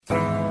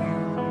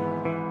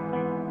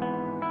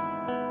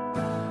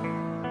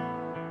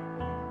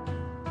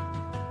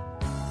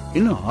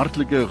En 'n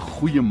hartlike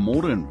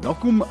goeiemôre en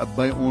welkom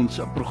by ons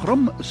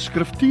program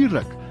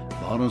Skriftuurlik,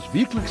 waar ons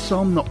weekliks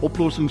saam na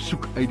oplossings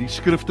soek uit die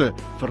skrifte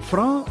vir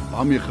vrae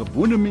waarmee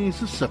gewone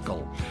mense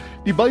sukkel.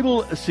 Die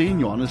Bybel sê in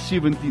Johannes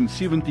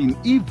 17:17,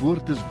 U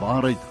woord is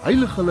waarheid,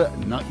 heilig hulle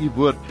na U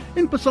woord.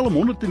 En Psalm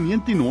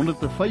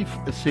 119:105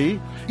 sê,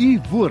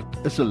 U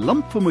woord is 'n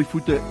lamp vir my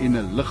voete en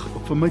 'n lig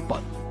vir my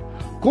pad.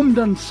 Kom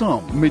dan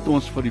saam met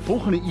ons vir die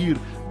volgende uur,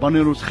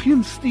 wanneer ons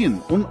geen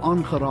steen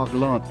onaangeraak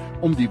laat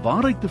om die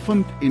waarheid te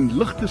vind en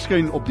lig te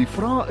skyn op die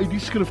vrae uit die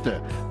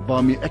skrifte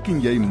waarmee ek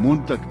en jy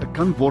moontlik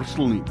kan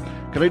worstel nie.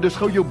 Kry dus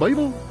gou jou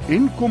Bybel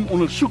en kom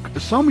ondersoek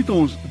saam met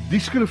ons die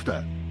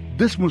skrifte.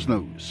 Dis mos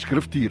nou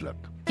Skriftuurlik.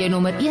 Jou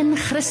nommer 1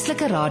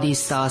 Christelike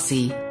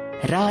radiostasie,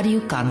 Radio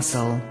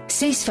Kansel,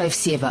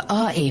 657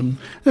 AM.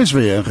 Dis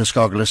weer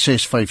ingeskakel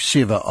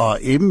 657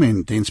 AM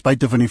en ten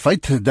spyte van die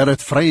feit dat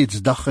dit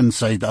Vryheidsdag in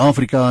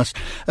Suid-Afrika is,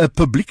 'n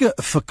publieke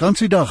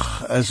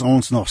vakansiedag, is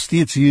ons nog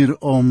steeds hier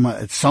om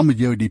saam met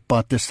jou die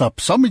pad te stap,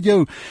 saam met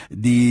jou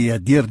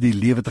deur die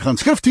lewe te gaan.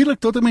 Skriftuurlik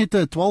tot en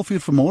met 12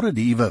 uur vanmôre,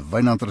 die Ewe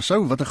Wynand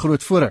Rousseau, wat 'n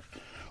groot voorreg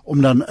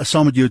om dan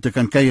saam met jou te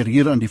kan kuier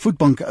hier aan die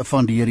voetbank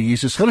van die Here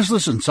Jesus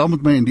Christus en saam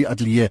met my in die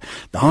ateljee.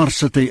 Daar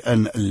sit hy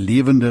in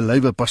lewende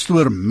lywe,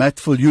 pastoor Matt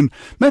Viljoen.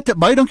 Matt,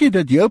 baie dankie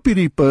dat jy op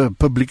hierdie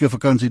publieke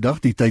vakansiedag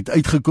die tyd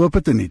uitgekoop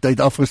het en die tyd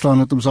afgestaan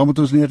het om saam met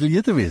ons in die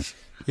ateljee te wees.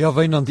 Ja,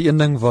 Wynand, die een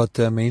ding wat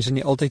mense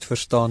nie altyd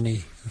verstaan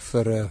nie,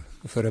 vir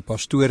 'n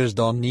pastoor is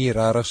daar nie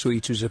regtig so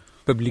iets soos 'n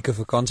publieke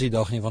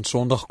vakansiedag nie, want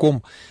Sondag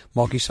kom,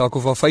 maak nie saak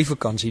of daar 5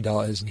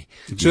 vakansiedae is nie.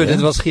 So dit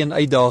was geen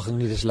uitdaging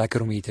nie, dis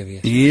lekker om hier te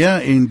wees.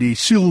 Ja, en die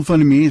siel van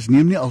die mens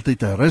neem nie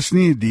altyd 'n rus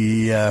nie.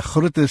 Die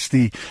groot is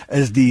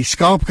die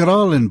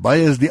skaapkraal en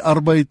baie is die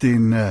arbeid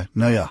en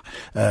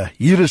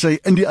hier is hy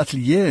in die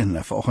ateljee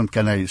en vanoggend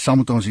kan hy saam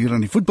met ons hier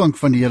aan die voetbank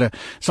van die Here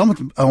saam met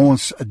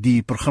ons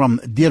die program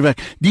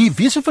deurwerk. Die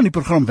wese van die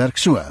program werk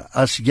so: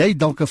 as jy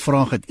dalk 'n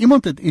vraag het,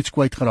 iemand het iets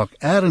kwytgeraak,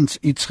 ergens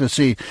iets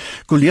gesê,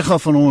 kollega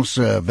van ons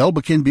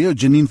welbekend by jou,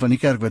 Janine van die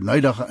kerk, wat nou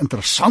 'n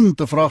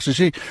interessante vraag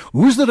sê,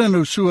 hoe is dit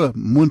nou so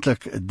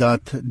moontlik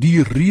dat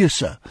die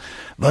reuse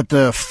wat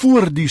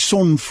voor die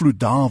sonvloed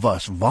daar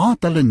was, waar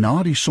het hulle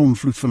na die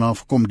sonvloed vanaf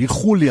gekom, die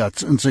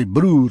Goliats en sy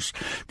broers,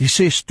 die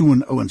 6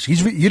 toonouens?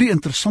 Hier's hierdie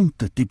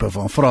interessante tipe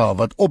van vrae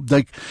wat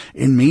opduik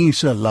en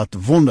mense laat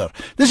wonder.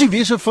 Dis die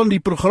wese van die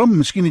program.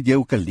 Miskien het jy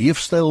ook 'n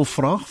leefstyl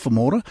vraag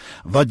vanmôre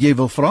wat jy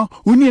wil vra.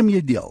 Hoe neem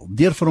jy deel?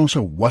 Deur vir ons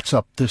 'n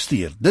WhatsApp te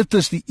stuur. Dit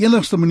is die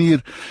enigste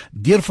manier,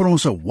 deur vir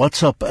ons 'n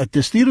WhatsApp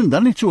te stuur en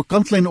dan net so 'n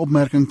kantlyn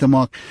opmerking te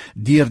maak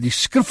deur die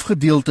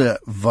skrifgedeelte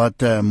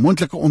wat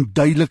moontlike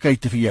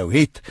onduidelikheid vir jou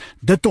het,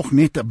 dit tog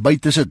net by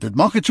te sit. Dit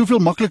maak dit soveel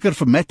makliker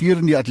vir Matt hier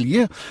in die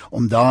ateljee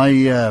om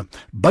daai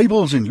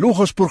Bybels en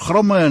Logos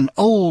programme en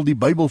al die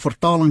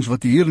Bybelvertalings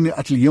wat hier in die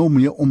ateljee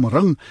mee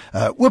omring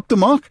oop te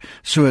maak.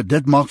 So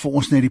dit maak vir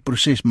ons net die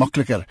proses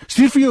makliker.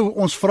 Stuur vir jou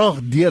ons vraag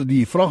deur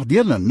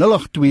na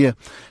 082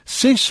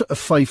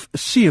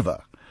 657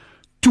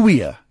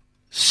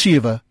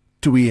 2729.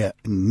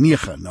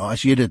 Nou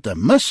as jy dit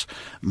mis,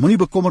 moenie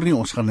bekommer nie,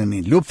 ons gaan in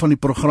die loop van die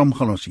program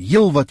gaan ons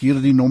heel wat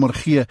hierdie nommer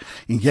gee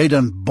en jy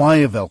dan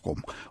baie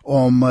welkom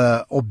om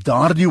op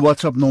daardie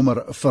WhatsApp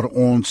nommer vir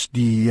ons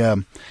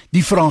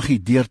die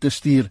vraagie deur te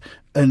stuur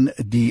in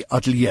die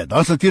ateljee.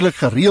 Daar's natuurlik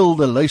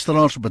gereelde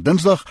luisteraars op 'n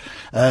Dinsdag.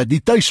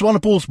 Die Tuis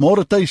Swanepoels,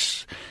 môre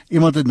Tuis.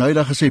 Iemand het nou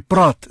gesê,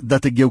 praat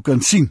dat ek jou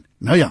kan sien.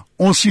 Nou ja,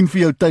 ons sien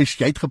vir jou Tuis,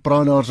 jy het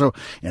gepraat daarso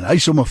en hy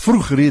sommer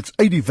vroeg reeds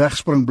uit die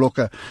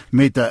wegspringblokke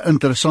met 'n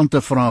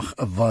interessante vraag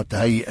wat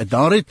hy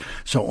daar het.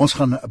 So ons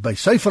gaan by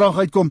sy vraag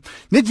uitkom.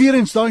 Net weer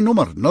eens daai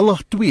nommer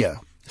 082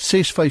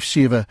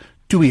 657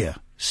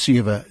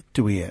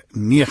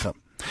 2729.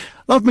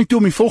 Laat my toe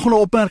om die volgende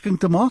opmerking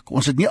te maak.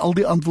 Ons het nie al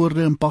die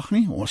antwoorde in pag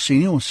nie. Ons sê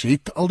nie ons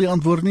het al die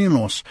antwoorde nie en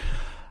ons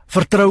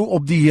vertrou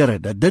op die Here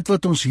dat dit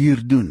wat ons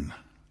hier doen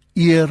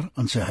eer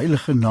aan sy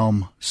heilige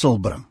naam sal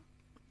bring.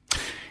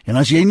 En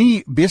as jy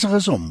nie besig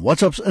is om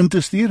WhatsApps in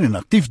te stuur en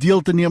aktief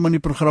deel te neem aan die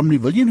program nie,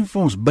 wil jy nie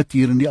vir ons bid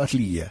hier in die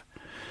ateljee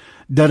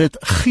dat dit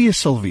gees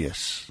sal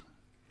wees,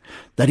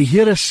 dat die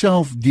Here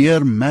self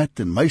deur Matt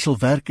en my sal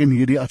werk in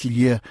hierdie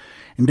ateljee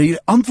en die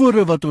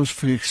antwoorde wat ons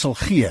vir sal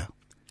gee,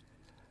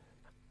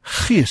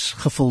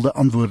 geesgevulde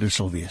antwoorde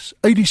sal wees,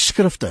 uit die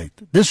skrif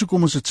uit. Dis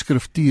hoekom ons dit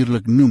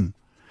skriftuurlik noem.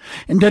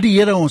 En dat die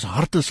Here ons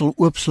harte sal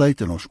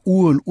oopsluit en ons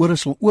oë en ore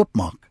sal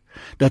oopmaak,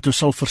 dat ons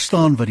sal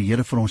verstaan wat die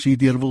Here vir ons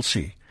hierdeur wil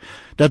sê.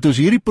 Dat ons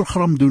hierdie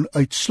program doen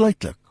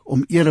uitsluitlik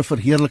om ere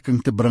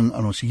verheerliking te bring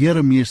aan ons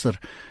Here Meester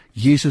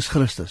Jesus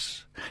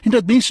Christus. En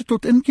dat mense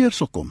tot inkeer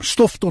sal kom,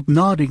 stof tot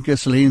nadenke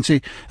sal hê en sê,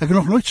 ek het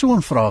nog nooit so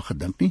 'n vraag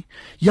gedink nie.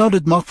 Ja,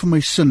 dit maak vir my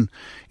sin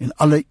en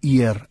alle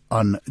eer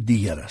aan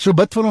die Here. So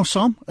bid vir ons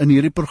saam in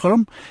hierdie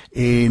program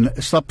en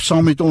stap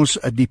saam met ons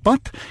die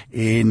pad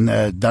en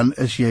dan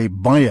is jy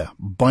baie,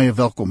 baie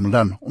welkom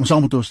dan om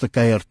saam met ons te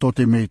kuier tot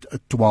en met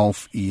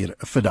 12 uur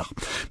vandag.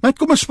 Maar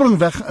kom ons spring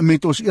weg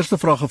met ons eerste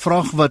vraag, 'n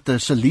vraag wat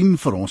Celine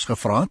vir ons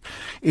gevra het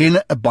en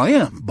 'n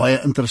baie,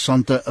 baie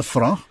interessante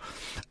vraag.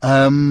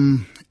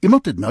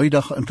 iemand het nou die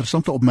dag 'n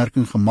interessante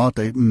opmerking gemaak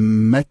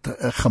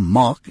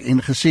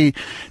en gesê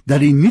dat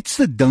die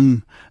nuutste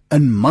ding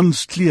in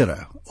mans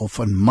klere of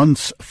in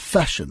mans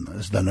fashion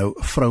is dan nou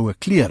vroue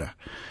klere.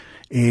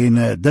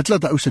 En dit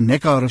laat ou se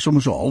nekhare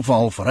soms so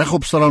half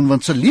regop staan,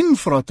 want Celine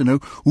vra toe nou,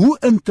 hoe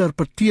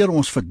interpreteer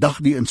ons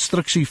vandag die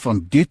instruksie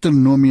van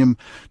Deuteronomium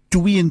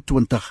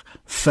 22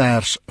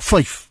 vers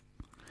 5?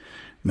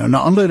 Nou,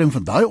 na aanleiding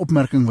van daai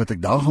opmerking wat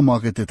ek daar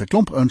gemaak het, het 'n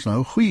klomp ouens nou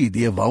 'n goeie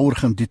idee waaroor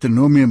gaan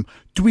Deuteronomium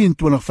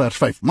 22 vers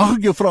 5. Mag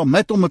ek jou vra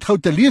met om dit gou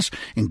te lees,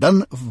 en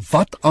dan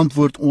wat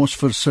antwoord ons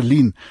vir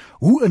Celine?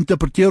 Hoe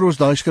interpreteer ons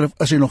daai skrif?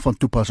 Is hy nog van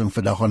toepassing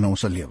vandag in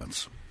ons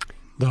lewens?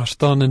 Daar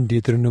staan in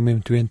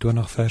Deuteronomium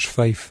 22 vers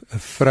 5, 'n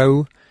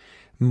vrou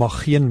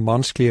mag geen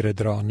mansklere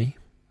dra nie,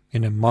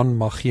 en 'n man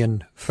mag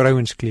geen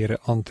vrouensklere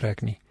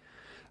aantrek nie,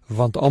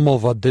 want almal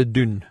wat dit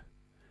doen,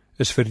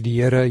 is vir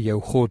die Here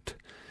jou God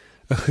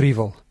 'n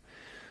gruwel.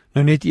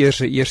 Nou net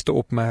eers 'n eerste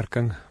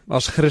opmerking.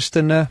 As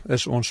Christene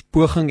is ons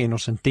poging en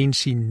ons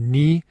intensie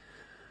nie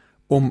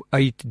om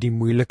uit die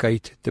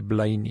moeilikheid te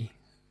bly nie.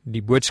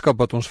 Die boodskap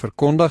wat ons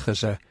verkondig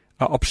is 'n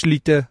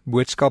absolute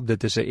boodskap,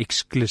 dit is 'n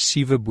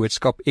eksklusiewe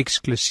boodskap.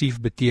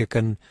 Eksklusief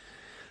beteken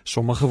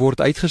sommige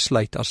word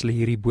uitgesluit as hulle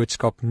hierdie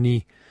boodskap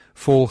nie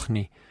volg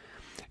nie.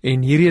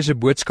 En hierdie is 'n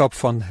boodskap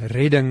van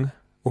redding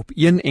op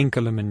een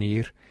enkele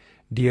manier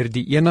deur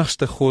die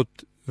enigste God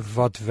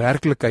wat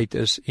werklikheid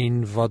is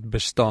en wat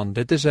bestaan.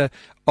 Dit is 'n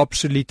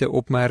absolute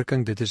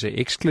opmerking, dit is 'n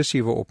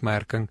eksklusiewe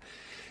opmerking.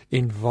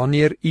 En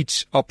wanneer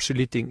iets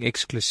absoluut en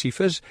eksklusief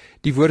is,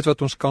 die woord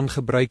wat ons kan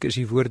gebruik is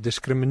die woord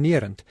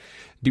diskriminerend.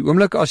 Die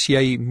oomblik as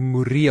jy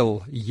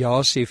moreel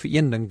ja sê vir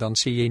een ding, dan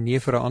sê jy nee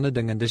vir 'n ander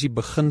ding, en dis die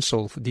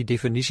beginsel, die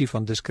definisie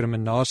van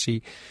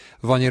diskriminasie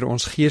wanneer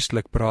ons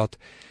geestelik praat.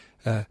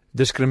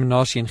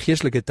 Diskriminasie in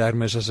geestelike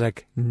terme is as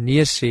ek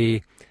nee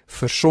sê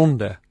vir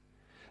sonde,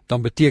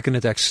 dan beteken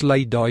dit ek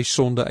sluit daai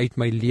sonde uit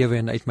my lewe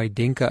en uit my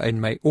denke en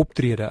my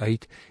optrede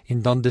uit,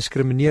 en dan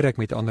diskrimineer ek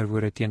met ander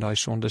woorde teen daai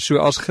sonde. So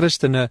as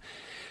Christene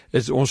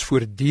is ons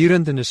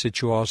voortdurend in 'n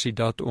situasie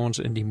dat ons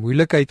in die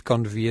moeilikheid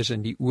kan wees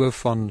in die oë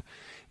van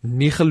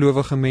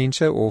nie-gelowige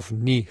mense of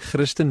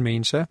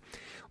nie-Christenmense,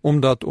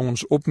 omdat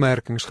ons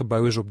opmerkings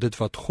gebou is op dit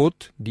wat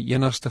God, die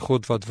enigste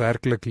God wat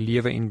werklik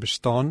lewe en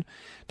bestaan,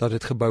 dat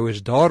dit gebou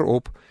is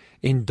daarop,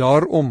 en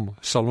daarom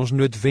sal ons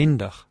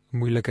noodwendig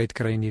moeilikheid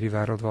kry in hierdie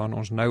wêreld waarin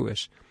ons nou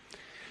is.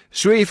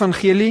 So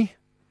evangelie,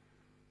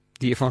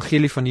 die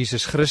evangelie van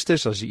Jesus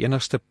Christus as die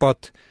enigste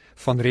pad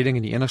van redding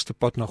en die enigste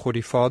pad na God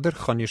die Vader,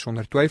 gaan jy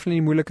sonder twyfel in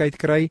die moeilikheid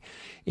kry,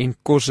 en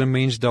kos 'n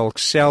mens dalk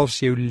selfs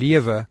jou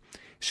lewe,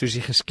 soos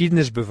die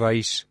geskiedenis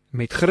bewys,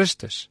 met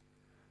Christus.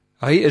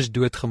 Hy is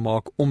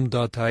doodgemaak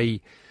omdat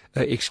hy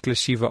 'n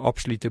eksklusiewe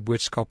absolute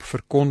boodskap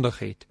verkondig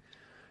het,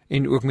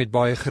 en ook met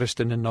baie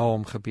Christene na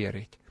hom gebeur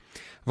het.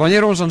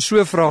 Wanneer ons aan so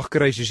 'n vraag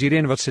kry, soos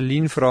hierdie wat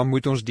Celine vra,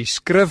 moet ons die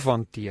skrif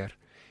hanteer,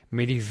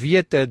 met die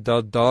wete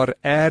dat daar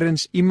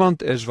eers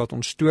iemand is wat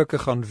ontstoke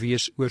gaan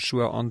wees oor so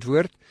 'n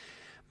antwoord,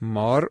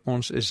 maar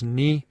ons is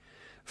nie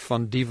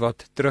van die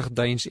wat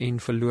terugdeins en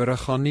verlore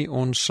gaan nie.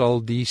 Ons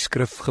sal die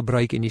skrif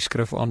gebruik en die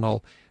skrif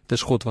aanhaal.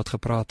 Dis God wat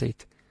gepraat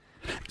het.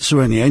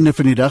 So aan die einde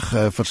van die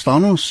dag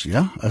verstaan ons,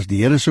 ja, as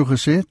die Here so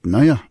gesê het,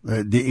 nou ja,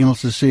 die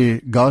Engelse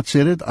sê, God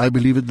said it, I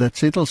believe it, that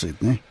settles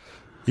it, nee.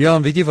 Ja,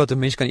 en weet jy wat, 'n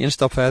mens kan een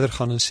stap verder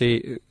gaan en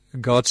sê,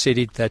 God said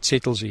it, that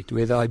settles it,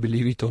 whether I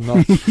believe it or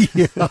not.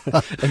 Ja,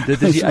 en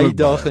dit is die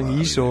uitdaging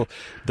hierso,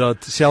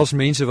 dat selfs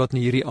mense wat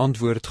nie hierdie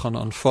antwoord gaan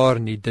aanvaar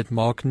nie, dit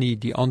maak nie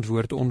die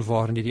antwoord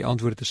onwaar nie, die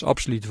antwoord is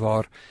absoluut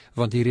waar,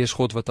 want hier is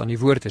God wat aan die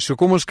woord is. So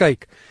kom ons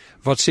kyk,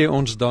 wat sê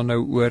ons dan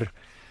nou oor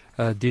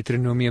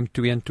Deuteronomium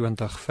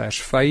 22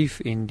 vers 5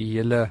 en die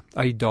hele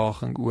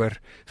uitdaging oor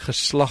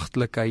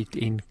geslagtelikheid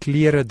en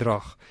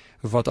kleredrag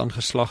wat aan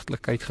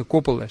geslagtelikheid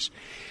gekoppel is.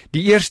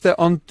 Die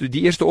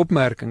eerste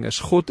opmerking is,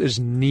 God is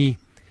nie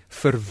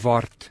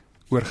verward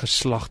oor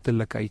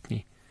geslagtelikheid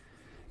nie.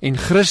 En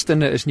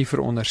Christene is nie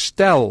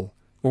veronderstel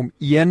om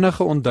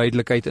enige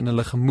onduidelikheid in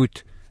hulle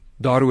gemoed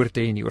daaroor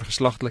te hê nie, oor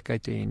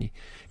geslagtelikheid te hê nie.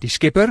 Die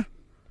Skepper,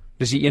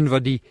 dis die een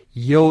wat die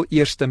heel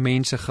eerste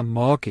mense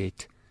gemaak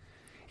het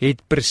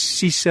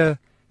presiese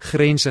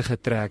grense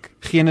getrek.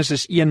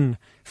 Genesis 1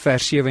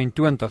 vers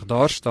 27,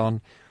 daar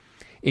staan,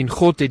 en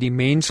God het die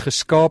mens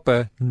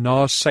geskape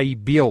na sy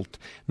beeld.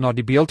 Na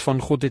die beeld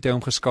van God het hy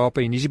hom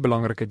geskape, en dis die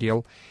belangrike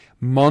deel,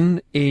 man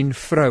en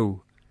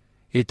vrou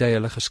het hy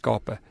hulle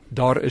geskape.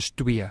 Daar is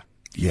 2.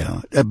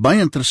 Ja, baie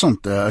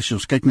interessant, as jy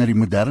ons kyk na die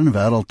moderne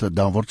wêreld,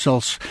 dan word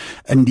selfs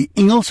in die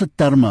Engelse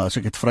terme, as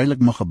ek dit vrylik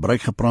mag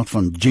gebruik, gepraat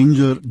van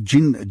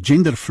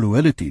gender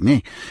fluidity,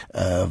 nee,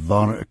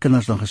 waar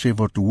kinders dan gesê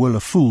word hoe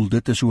hulle voel,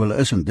 dit is hoe hulle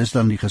is, en dis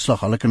dan die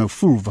geslag. Hulle kan nou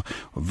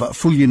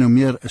voel jy nou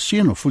meer 'n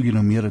seun of voel jy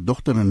nou meer 'n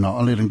dogter, en na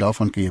aanleiding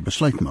daarvan kan jy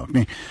besluit maak,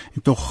 nee.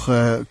 En tog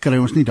kry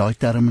ons nie daai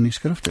term in die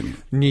skrifte nie.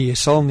 Nee, jy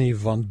sal nie,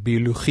 want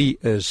biologie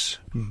is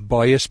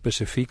baie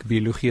spesifiek,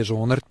 biologie is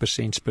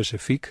 100%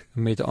 spesifiek,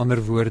 met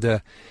ander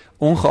woorde,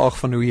 ongeag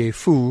van hoe jy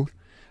voel,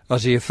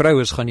 As jy 'n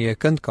vrou is, gaan jy 'n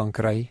kind kan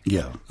kry.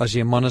 Ja. As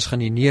jy 'n man is,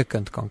 gaan jy nie 'n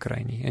kind kan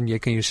kry nie. En jy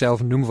kan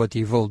jouself noem wat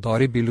jy wil.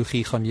 Daardie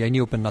biologie gaan jy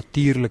nie op 'n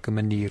natuurlike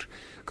manier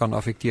kan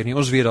affekteer nie.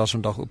 Ons weet daar's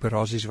vandag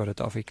operasies wat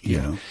dit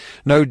affekteer. Ja.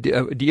 Nou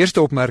die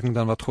eerste opmerking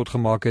dan wat God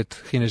gemaak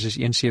het, Genesis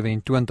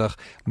 1:27,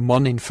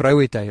 man en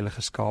vrou het hy hulle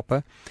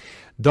geskape.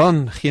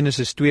 Dan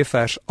Genesis 2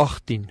 vers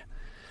 18.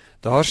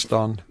 Daar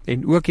staan,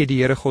 en ook het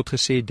die Here God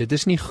gesê, dit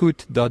is nie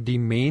goed dat die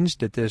mens,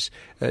 dit is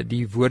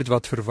die woord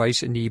wat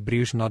verwys in die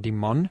Hebreëus na die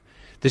man,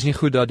 dit is nie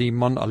goed dat die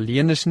man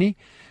alleen is nie,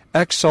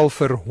 ek sal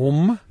vir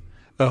hom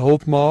 'n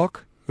hulp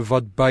maak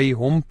wat by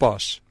hom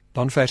pas.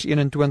 Dan vers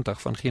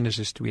 21 van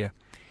Genesis 2.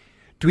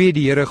 Toe het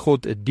die Here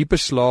God 'n diepe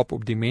slaap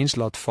op die mens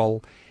laat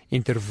val,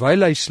 en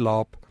terwyl hy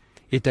slaap,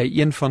 het hy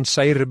een van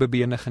sy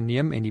ribbebene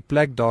geneem en die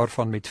plek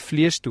daarvan met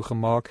vlees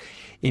toegemaak,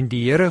 en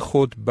die Here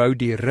God bou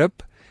die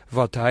rib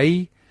wat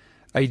hy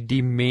uit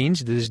die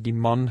mens, dit is die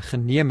man,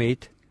 geneem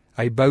het,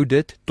 hy bou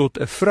dit tot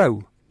 'n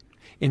vrou,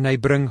 en hy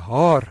bring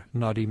haar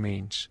na die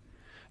mens.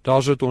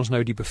 Daar het ons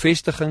nou die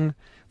bevestiging,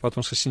 wat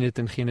ons gesien het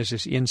in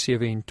Genesis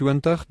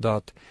 1:27,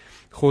 dat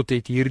God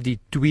het hier die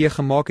twee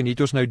gemaak, en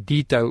het ons nou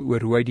detail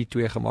oor hoe hy die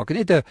twee gemaak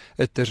het.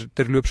 Net 'n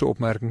terloopse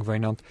opmerking,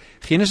 Wynand.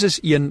 Genesis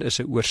 1 is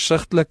 'n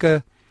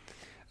oorsigtelike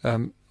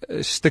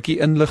stukkie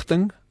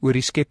inligting oor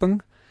die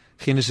skepping.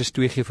 Genesis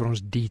 2 gee vir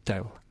ons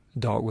detail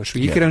daaroor. So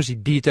hier kry ons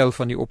die detail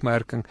van die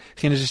opmerking.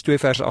 Genesis 2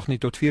 vers 18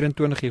 tot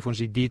 24 gee vir ons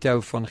die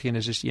detail van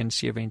Genesis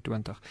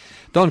 1:27.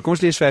 Dan kom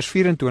ons lees vers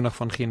 24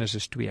 van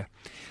Genesis 2.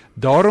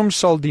 Daarom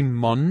sal die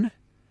man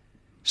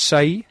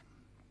sy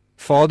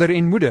vader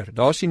en moeder,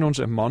 daar sien ons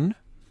 'n man,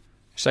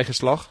 sy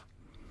geslag,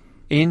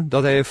 en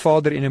dat hy 'n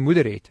vader en 'n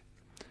moeder het.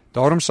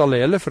 Daarom sal hy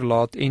hulle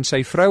verlaat en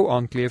sy vrou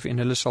aankleef en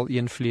hulle sal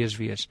een vlees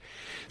wees.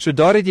 So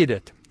daar het jy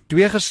dit.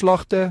 Twee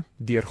geslagte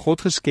deur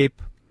God geskep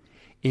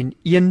en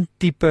een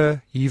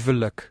tipe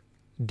huwelik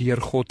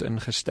deur God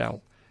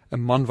ingestel. 'n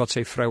Man wat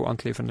sy vrou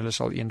aankleef en hulle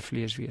sal een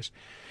vlees wees.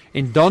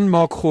 En dan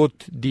maak God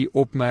die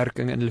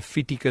opmerking in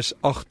Levitikus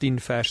 18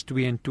 vers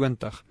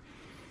 22.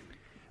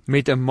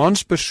 Met 'n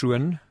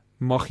manspersoon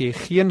mag jy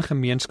geen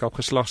gemeenskap,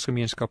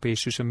 geslagsgemeenskap hê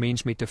soos 'n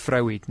mens met 'n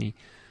vrou het nie.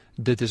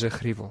 Dit is 'n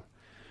gruwel.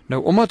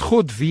 Nou, omdat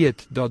God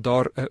weet dat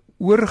daar 'n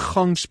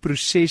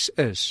oorgangsproses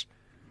is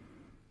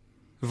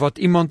wat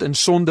iemand in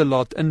sonde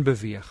laat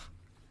inbeweeg,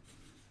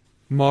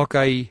 maak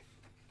hy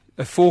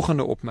 'n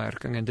volgende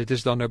opmerking, en dit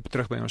is dan nou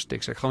terug by ons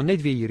teks. Ek gaan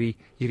net weer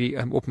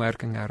hierdie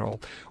opmerking herhaal.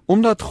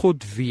 Omdat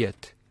God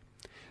weet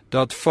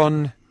dat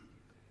van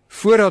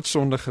voordat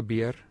sonde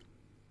gebeur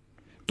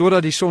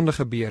totdat die sonde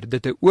gebeur,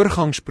 dit 'n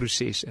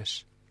oorgangsproses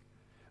is,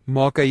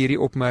 maak hy hierdie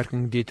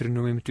opmerking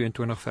Deuteronomium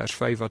 22 vers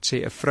 5 wat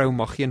sê 'n vrou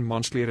mag geen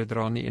mansklere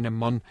dra nie en 'n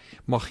man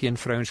mag geen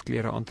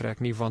vrouensklere aantrek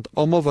nie, want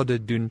almal wat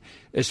dit doen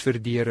is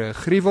vir die Here 'n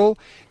gruwel.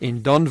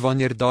 En dan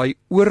wanneer daai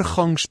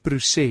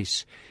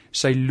oorgangsproses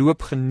sy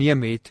loop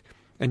geneem het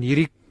in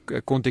hierdie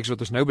konteks wat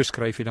ons nou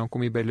beskryf het, dan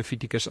kom jy by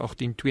Levitikus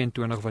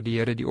 18:22 wat die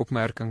Here die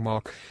opmerking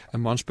maak,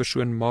 'n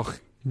manspersoon mag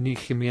nie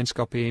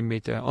gemeenskap hê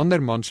met 'n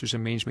ander man soos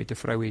 'n mens met 'n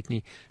vrou het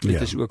nie.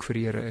 Dit is ook vir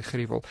die Here 'n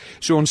gruwel.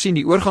 So ons sien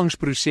die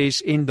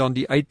oorgangsproses en dan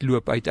die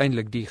uitloop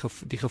uiteindelik,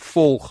 die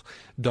gevolg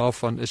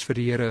daarvan is vir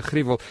die Here 'n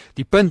gruwel.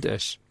 Die punt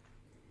is,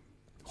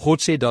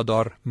 God sê dat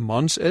daar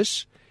mans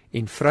is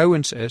en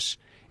vrouens is,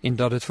 en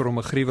dat dit vir hom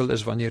 'n gruwel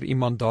is wanneer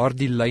iemand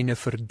daardie lyne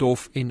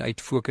verdof en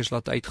uit fokus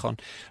laat uitgaan.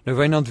 Nou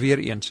Wynand, weer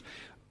eens,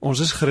 ons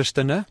is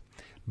Christene.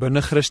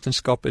 Binne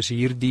Christendom is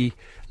hierdie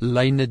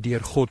lyne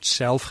deur God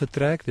self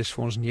getrek. Dis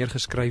vir ons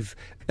neergeskryf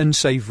in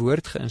sy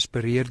woord,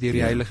 geïnspireer deur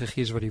die Heilige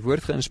Gees wat die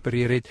woord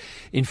geïnspireer het.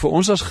 En vir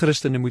ons as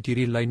Christene moet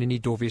hierdie lyne nie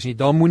dof wees nie.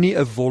 Daar moenie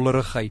 'n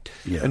wollerigheid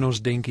in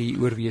ons denke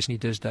hieroor wees nie,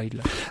 dis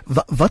duidelik.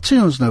 Wat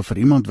sê ons nou vir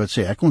iemand wat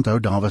sê, ek onthou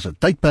daar was 'n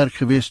tydperk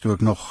geweest toe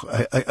ek nog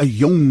 'n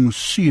jong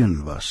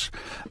seun was,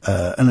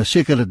 in 'n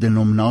sekere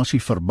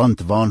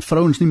denominasieverband waarin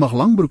vrouens nie mag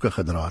langbroeke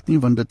gedra het nie,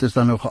 want dit is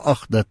dan nou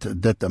geag dat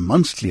dit 'n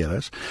mansklere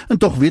is. En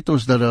tog weet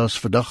ons dat daar is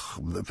vandag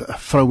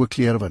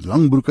vroueklere wat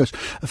langbroek is.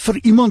 Vir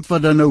iemand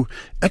wat dan nou,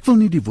 ek wil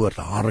nie die woord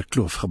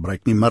harekloof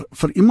gebruik nie, maar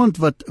vir iemand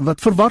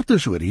wat verward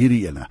is oor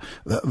hierdie ene,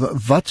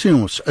 wat sê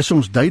ons? Is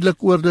ons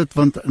duidelik oor dit?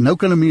 Want nou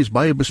kan 'n mens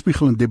baie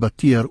bespiegel en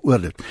debatteer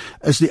oor dit.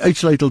 Is die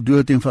uitsluitel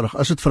dood eenvoudig?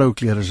 As dit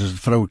vroueklere is dit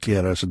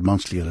vroueklere, as dit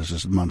mansklere is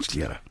dit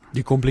mansklere.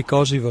 Die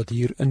komplikasie wat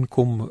hier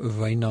inkom,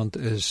 Wynand,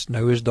 is,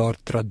 nou is daar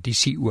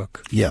tradisie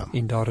ook. Ja.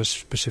 En daar is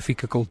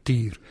spesifieke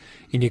kultuur.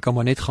 En jy kan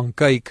maar net gaan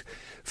kyk,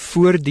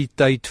 voor die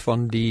tyd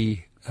van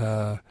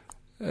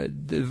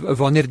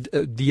wanneer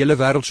die hele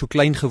wêreld so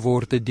klein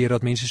geword het,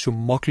 deurdat mense so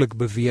maklik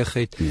beweeg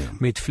het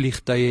met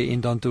vliegtye,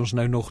 en dan het ons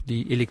nou nog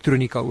die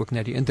elektronika ook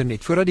net die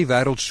internet. Voordat die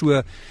wêreld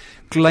so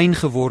klein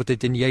geword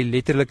het en jy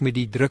letterlik met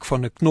die druk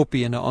van 'n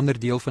knoppie in 'n ander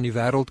deel van die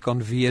wêreld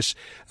kan wees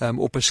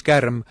op 'n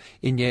skerm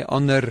en jy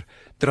ander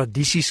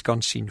tradisies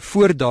kan sien.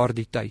 Voor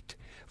daardie tyd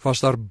was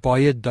daar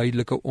baie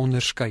duidelike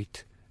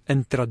onderskeid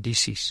in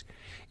tradisies.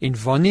 En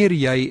wanneer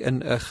jy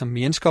in 'n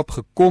gemeenskap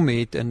gekom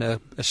het, in 'n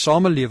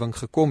samelewing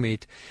gekom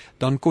het,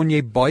 dan kon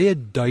jy baie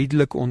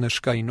duidelik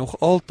onderskei, nog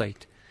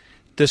altyd,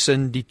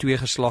 tussen die twee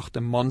geslagte,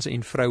 mans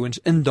en vrouens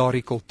in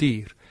daardie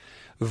kultuur.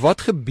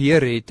 wat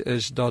gebeur het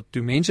is dat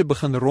toe mense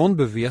begin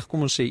rondbeweeg,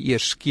 kom ons sê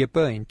eers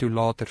skepe en toe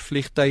later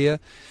vliegtye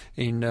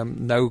en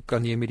nou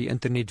kan jy met die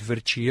internet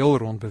virtueel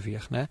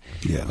rondbeweeg, né?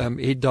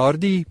 Het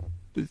daardie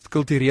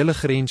kulturele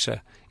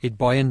grense het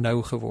baie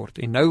nou geword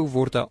en nou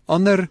word 'n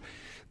ander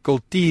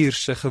kultuur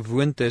se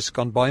gewoontes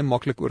kan baie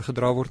maklik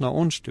oorgedra word na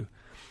ons toe.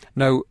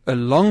 Nou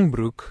 'n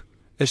langbroek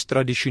is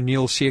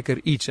tradisioneel seker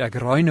iets, ek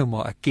raai nou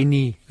maar, ek ken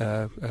nie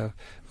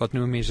wat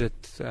noem mense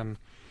dit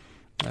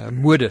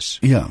modes.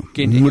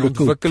 Ken die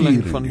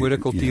ontwikkeling van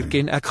modekultuur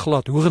ken ek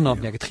glad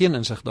hoegenaamd nie, ek het geen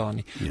insig daar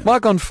nie. Maar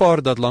ek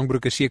aanvaar dat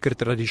langbroeke seker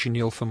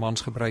tradisioneel vir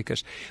mans gebruik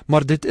is.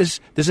 Maar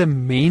dis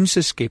 'n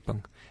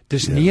menseskepping.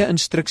 Dis nie 'n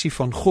instruksie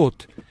van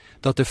God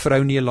dat 'n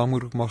vrou nie 'n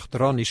langbroek mag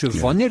dra nie. So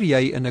wanneer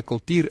jy in 'n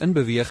kultuur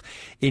inbeweeg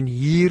en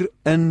hier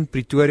in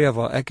Pretoria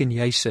waar ek en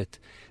jy sit,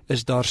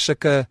 is daar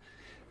sulke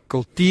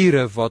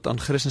kulture wat aan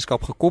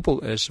Christendom gekoppel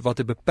is, wat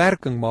 'n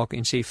beperking maak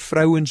en sê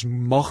vrouens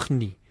mag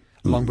nie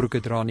langbroeke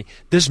dra nie.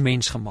 Dis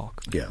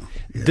mensgemaak.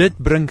 Dit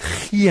bring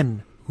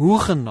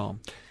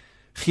hoegenaamd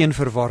geen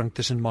verwarring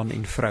tussen man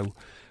en vrou.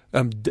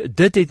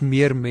 Dit het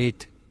meer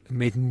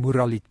met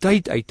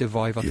moraliteit uit te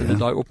waai wat hulle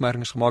daai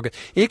opmerkings gemaak het.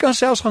 En jy kan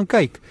selfs gaan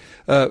kyk,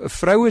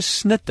 vroue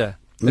snitte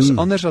is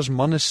anders as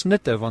manne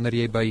snitte wanneer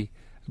jy by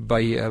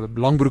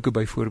langbroeke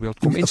byvoorbeeld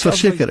kom en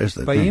verseker is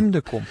dit by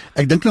hemde kom.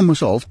 Ek dink nou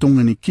mos 'n half tong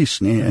in die kies,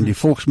 nê, in die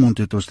volksmond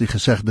het ons die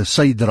gesegde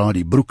sy dra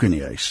die broek in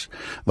die huis,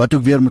 wat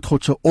ook weer met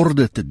God se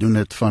orde te doen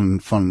het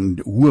van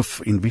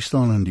hoof en wie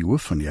staan in die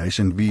hoof van die huis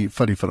en wie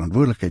vat die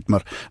verantwoordelikheid,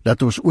 maar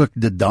dat ons ook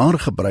dit daar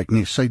gebruik,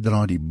 nie sy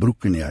dra die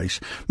broek in die huis,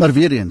 maar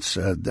weer eens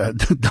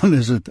dan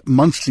is dit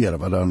mansklere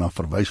wat daarna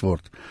verwys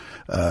word,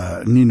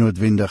 nie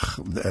noodwendig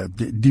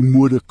die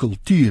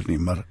modekultuur nie,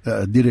 maar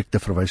direkte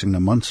verwysing na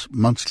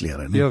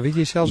mansklere nie. Ja, weet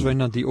jy selfs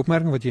Wynand, die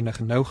opmerking wat jy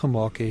nou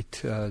gemaak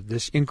het,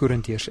 dis 1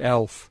 Korintiërs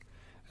 11.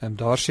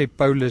 Daar sê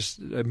Paulus,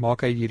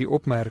 maak hy hierdie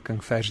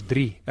opmerking, vers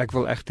 3. Ek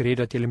wil egter hê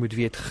dat julle moet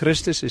weet,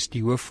 Christus is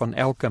die hoof van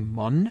elke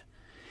man,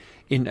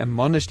 en 'n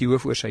man is die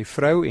hoof oor sy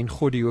vrou, en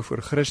God die hoof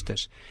oor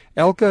Christus.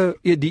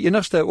 Die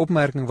enigste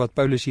opmerking wat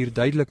Paulus hier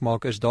duidelik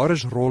maak, is daar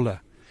is rolle.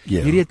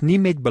 Hierdie het nie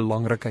met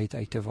belangrikheid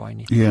uit te waai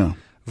nie.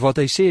 Wat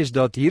hy sê is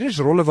dat hier is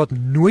rolle wat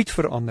nooit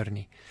verander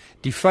nie.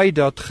 Die feit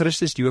dat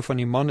Christus die hoof van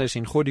die man is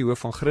en God die hoof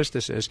van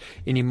Christus is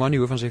en die man die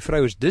hoof van sy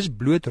vrou is, dis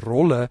bloot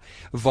rolle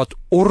wat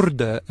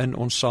orde in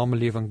ons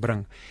samelewing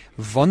bring.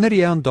 Wanneer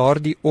jy aan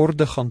daardie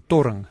orde gaan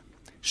torring,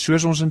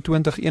 soos ons in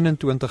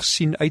 2021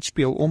 sien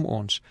uitspeel om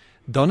ons,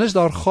 dan is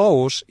daar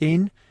chaos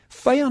en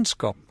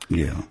vyandskap.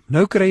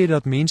 Nou kry jy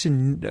dat mense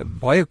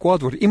baie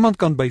kwaad word. Iemand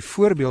kan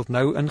byvoorbeeld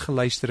nou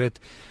ingeluister het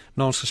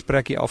na ons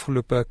gesprek die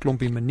afgelope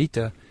klompie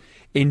minute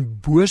en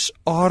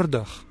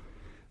boosaardig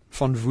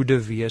van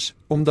woede wees,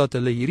 omdat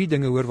hulle hierdie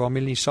dinge hoor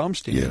waarmee hulle nie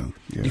saamstem.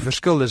 Die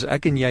verskil is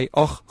ek en jy,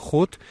 ag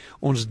God,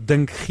 ons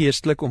dink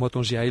geestelik omdat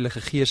ons die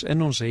Heilige Gees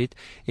in ons het,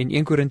 en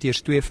 1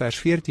 Korintiërs 2 vers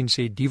 14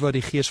 sê, die wat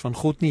die Gees van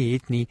God nie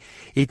het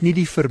nie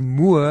die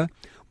vermoë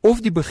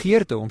of die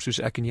begeerte om soos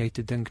ek en jy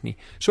te dink nie.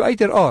 So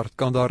uiteraard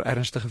kan daar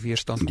ernstige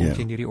weerstand kom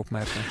teen hierdie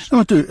opmerkings.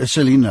 Nou toe,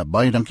 Selina,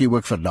 baie dankie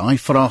ook vir daai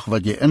vraag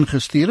wat jy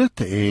ingestuur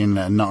het, en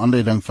na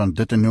aanleiding van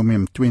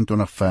Deuteronomium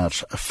 22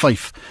 vers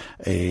 5,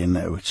 en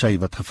sy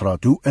wat gevra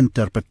het, hoe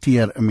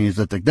interpreteer 'n mens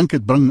dit? Ek dink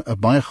dit bring 'n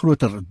baie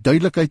groter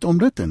duidelikheid om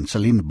dit, en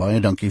Selina, baie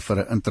dankie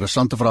vir 'n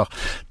interessante vraag.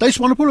 Thys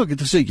Manopolo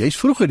het gesê, jy's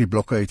vroeg uit die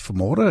blokke uit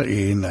vanmôre,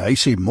 en hy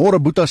sê, môre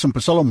boetas in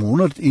Psalm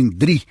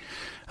 103,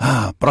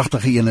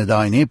 pragtige ene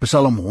daai, nee,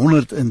 Psalm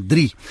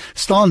 103,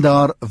 staan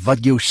daar,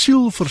 wat jou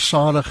siel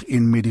versadig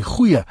en met die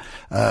goeie,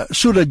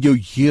 sodat jou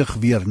jeug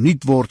weer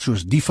nuut word,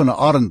 soos die van 'n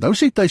arend. Nou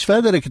sê Thys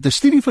verder, ek het 'n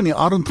studie van die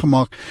arend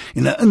gemaak,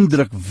 en 'n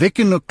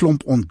indrukwekkende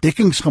klomp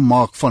ontdekkings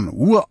gemaak van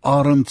hoe 'n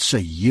arend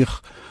sy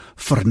jeug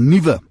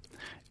vernuwe.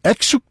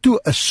 Ek soek toe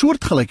 'n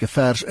soortgelyke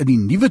vers in die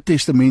Nuwe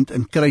Testament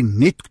en kry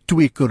net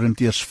 2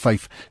 Korintiërs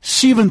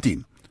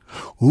 5:17.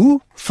 Hoe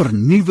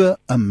vernuwe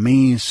 'n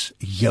mens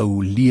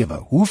jou lewe?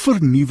 Hoe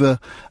vernuwe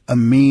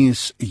 'n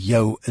mens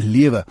jou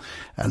lewe?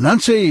 En dan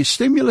sê hy,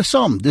 stem julle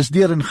saam, dis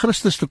deur in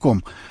Christus te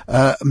kom.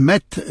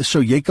 Met,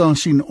 so jy kan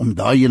sien om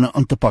daai ene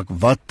aan te pak,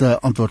 wat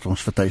antwoord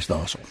ons vir Thys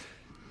daarso?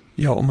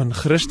 Ja, om in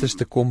Christus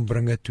te kom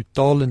bring 'n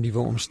totale nuwe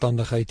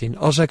omstandigheid, en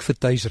as ek vir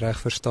Thys reg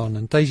verstaan,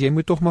 en Thys, jy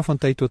moet tog maar van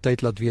tyd tot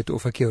tyd laat weet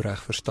of ek jou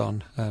reg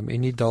verstaan,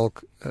 en nie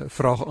dalk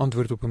vraag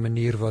antwoord op 'n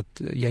manier wat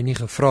jy nie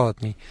gevra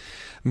het nie.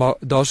 Maar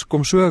daar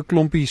kom so 'n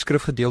klompie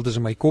skrifgedeeltes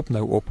in my kop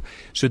nou op.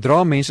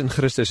 Sodra 'n mens in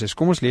Christus is,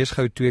 kom ons lees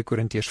gou 2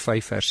 Korintiërs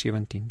 5 vers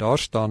 17. Daar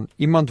staan,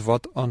 iemand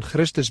wat aan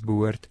Christus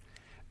behoort,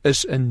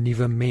 is 'n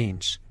nuwe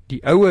mens.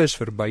 Die oue is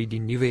verby,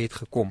 die nuwe het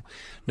gekom.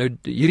 Nou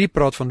hierdie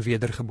praat van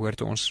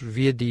wedergeboorte. Ons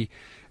weet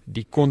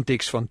die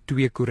konteks van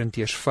 2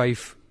 Korintiërs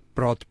 5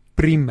 praat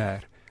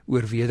primêr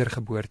oor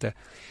wedergeboorte.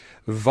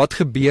 Wat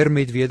gebeur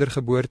met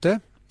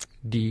wedergeboorte?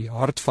 Die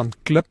hart van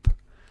klip,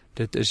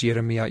 dit is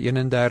Jeremia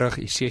 31,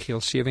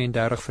 Esegiel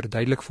 37,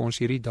 verduidelik vir ons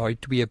daai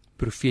 2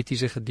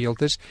 profetiese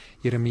gedeeltes,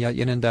 Jeremia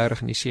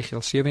 31 en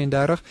Esegiel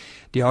 37.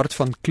 Die hart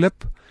van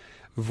klip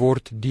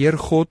word deur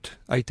God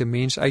uit 'n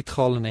mens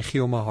uitgehaal en hy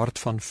gee hom 'n hart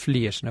van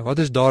vlees. Nou wat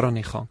is daar aan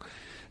die gang?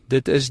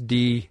 Dit is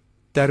die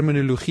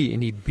terminologie en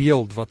die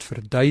beeld wat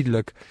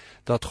verduidelik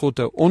dat God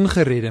 'n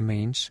ongeredde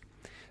mens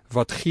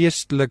wat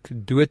geestelik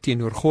dood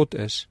teenoor God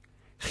is,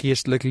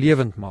 geestelik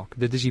lewend maak.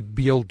 Dit is die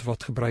beeld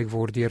wat gebruik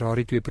word deur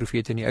daardie 2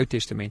 profete in die Ou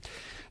Testament.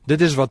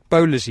 Dit is wat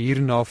Paulus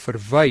hierna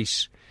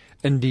verwys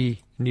in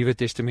die Nuwe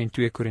Testament,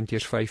 2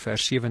 Korintiërs 5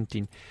 vers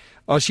 17.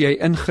 As jy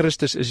in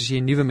Christus is jy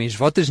 'n nuwe mens.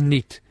 Wat is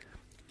nuut?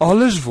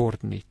 Alles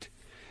word nuut.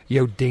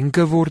 Jou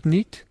denke word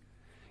nuut,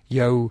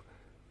 jou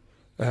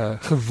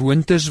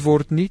gewoontes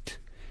word nuut,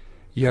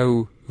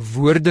 jou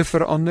woorde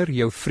verander,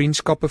 jou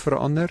vriendskappe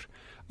verander.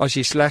 As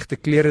jy slegte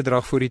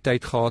kleredrag voor die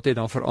tyd gehad het,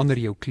 dan verander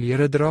jou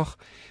kleredrag.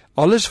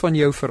 Alles van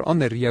jou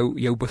verander,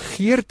 jou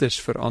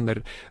begeertes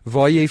verander.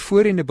 Waar jy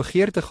voorheen 'n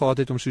begeerte gehad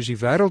het om soos die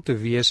wêreld te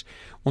wees,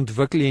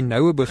 ontwikkel jy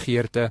nou 'n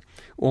begeerte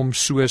om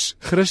soos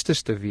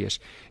Christus te wees.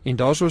 En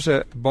daar's ons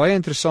 'n baie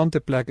interessante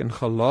plek in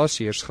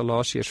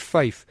Galasiërs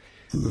 5,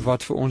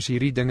 wat vir ons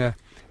hierdie dinge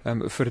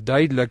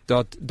verduidelik,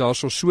 dat daar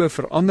so 'n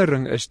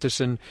verandering is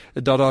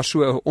dat daar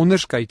so 'n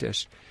onderskeid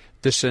is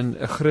tussen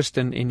 'n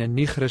Christen en 'n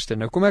nie-Christen.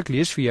 Nou kom ek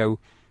lees vir jou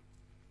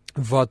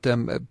wat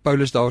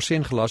Paulus daar sê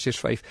in Galasiërs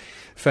 5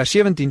 vers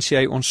 17 sê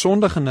hy, ons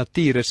sondige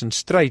natuur is in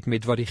stryd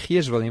met wat die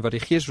Gees wil, en wat die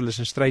Gees wil is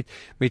in stryd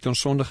met ons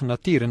sondige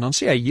natuur. En dan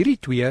sê hy, hierdie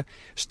 2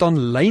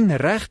 staan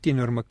lynreg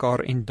teenoor mekaar,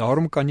 en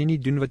daarom kan jy nie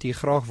doen wat jy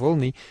graag wil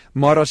nie,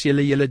 maar as jy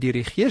julle deur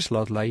die Gees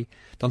laat lei,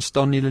 dan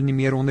staan julle nie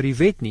meer onder die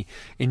wet nie.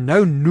 En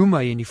nou noem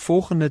hy in die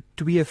volgende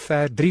 3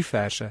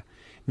 verse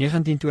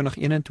 19, 20,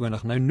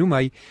 21, nou noem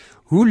hy,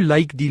 hoe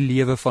lyk die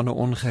lewe van 'n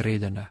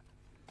ongereddene?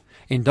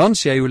 En dan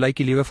sê hy, hoe lyk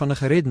die lewe van 'n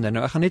gereddene?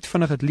 Nou ek gaan net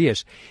vinnig dit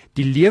lees.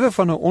 Die lewe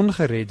van 'n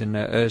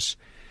ongereddene is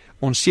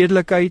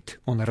onsedelikheid,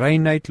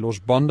 onreinheid,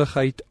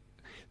 losbandigheid,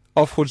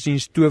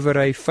 afgodsdienst,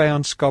 towery,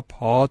 vyandskap,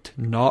 haat,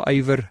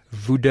 naaiwer,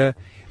 woede,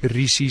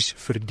 rusies,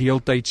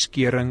 verdeeldheid,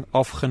 skering,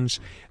 afguns,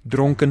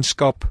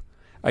 dronkenskap,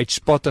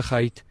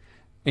 uitspattigheid.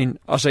 En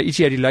as hy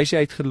ietsie uit die lysie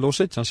uitgelos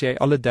het, dan sê hy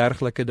alle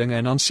dergelike dinge,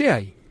 en dan sê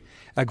hy,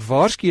 ek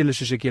waarsku julle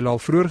soos ek julle al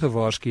vroeër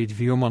gewaarsku het,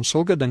 wie hom aan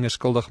sulke dinge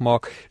skuldig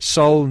maak,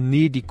 sal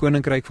nie die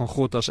koninkryk van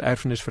God as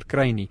erfenis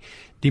verkry nie.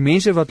 Die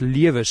mense wat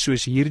lewe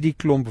soos hierdie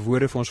klomp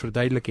woorde vir ons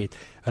verduidelik het,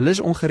 hulle is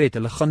ongered,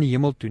 hulle gaan nie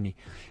hemel toe nie.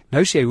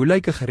 Nou sê hy, hoe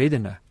lyk 'n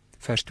gereddene?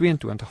 Vers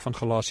 22 van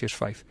Galasiërs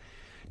 5.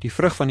 Die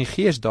vrug van die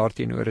Gees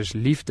daarteenoor is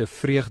liefde,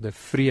 vreugde,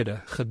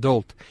 vrede,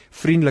 geduld,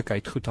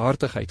 vriendelikheid,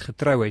 goedhartigheid,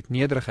 getrouheid,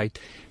 nederigheid,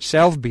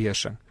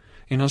 selfbeheersing.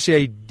 En dan sê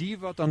hy, die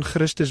wat aan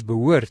Christus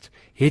behoort,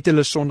 het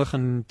hulle sondige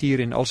natuur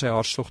en al sy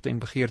hartstogte en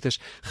begeertes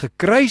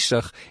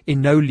gekruisig,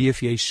 en nou leef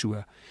jy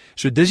so.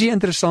 So dis die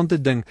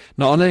interessante ding,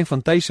 na aanleiding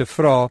van Thys se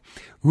vraag,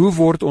 hoe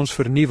word ons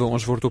vernuwe?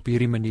 Ons word op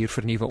hierdie manier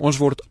vernuwe. Ons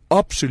word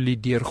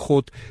absoluut deur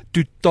God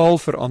totaal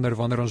verander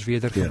wanneer ons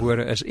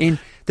wedergebore is. En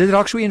dit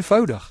raak so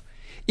eenvoudig.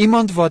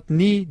 Iemand wat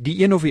nie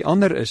die een of die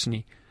ander is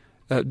nie,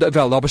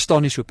 daar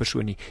bestaan nie so 'n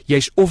persoon nie.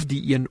 Jy's of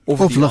die een of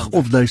die lig ander.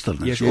 of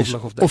duisternis. Jy's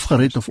of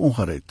gered of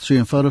ongered. So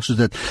eenvoudig soos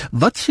dit.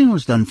 Wat sê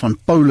ons dan van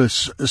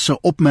Paulus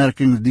se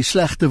opmerking, die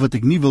slegte wat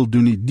ek nie wil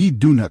doen nie, die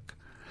doen ek.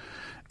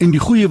 En die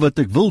goeie wat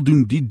ek wil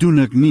doen, die doen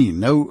ek nie.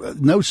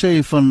 Nou sê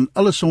hy van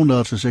alle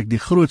sondaars is ek die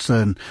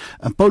grootste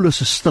in Paulus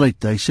se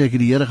stryd. Hy sê ek het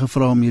die Here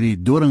gevra om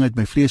hierdie doring uit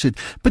my vlees uit.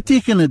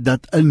 Beteken dit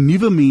dat 'n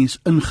nuwe mens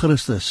in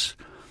Christus,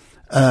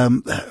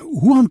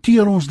 hoe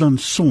hanteer ons dan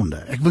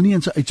sonde? Ek wil nie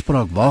in sy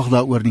uitspraak waag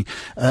daaroor nie.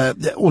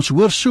 Ons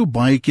hoor so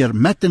baie keer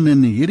met en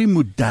in hierdie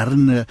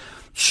moderne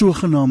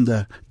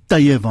sogenaamde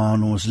tye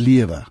waarin ons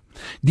lewe.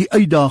 Die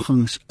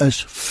uitdagings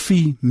is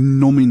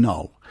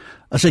fenomenaal.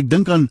 As ek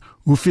dink aan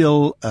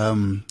hoeveel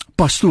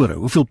pastore,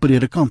 hoeveel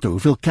predikante,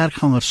 hoeveel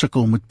kerkgangers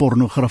sukkel met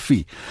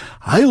pornografie.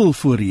 Huil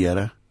voor die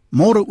Here.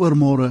 Môre oor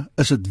môre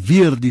is dit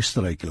weer die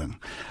struikeling.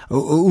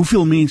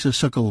 Hoeveel mense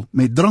sukkel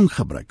met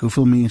drankgebruik,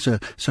 hoeveel mense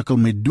sukkel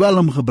met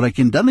dwelmgebruik,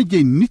 en dan het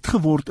jy nuut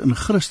geword in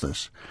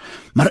Christus.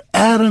 Maar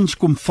eers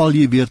kom val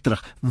jy weer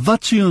terug.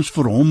 Wat sê ons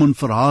vir hom en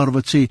vir haar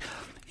wat sê,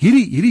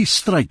 hierdie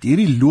stryd,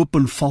 hierdie loop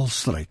en val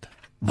stryd.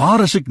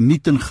 Waar is ek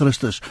nuut in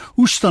Christus?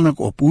 Hoe staan ek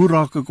op? Hoe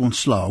raak ek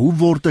ontslae? Hoe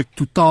word ek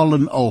totaal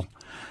en al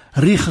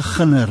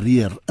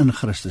regenereer in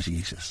Christus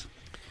Jesus?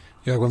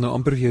 Ja, ek wil nou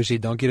amper vir jou sê,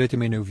 dankie dat jy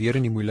my nou weer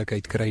in die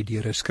moeilikheid kry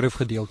deur 'n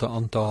skrifgedeelte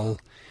aan te haal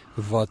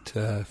wat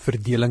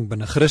verdeling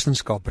binne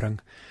Christendom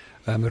bring.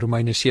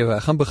 Romeine 7.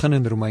 Ek gaan begin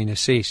in Romeine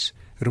 6.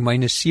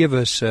 Romeine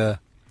 7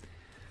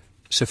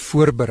 se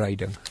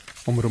voorbereiding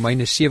om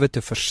Romeine 7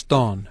 te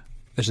verstaan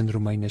is in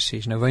Romeine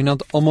 6. Nou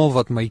Wynand, almal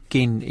wat my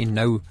ken en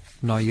nou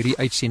na hierdie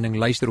uitsending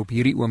luister op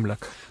hierdie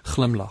oomblik,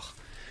 glimlag,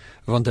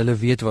 want hulle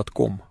weet wat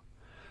kom.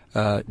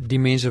 Die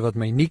mense wat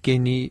my nie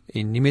ken nie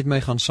en nie met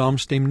my gaan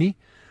saamstem nie,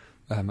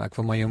 ek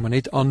wil my jou maar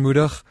net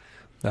aanmoedig,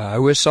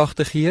 hou 'n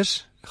sagte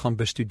gees, gaan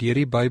bestudeer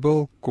die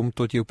Bybel, kom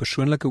tot jou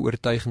persoonlike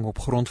oortuiging op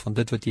grond van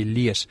dit wat jy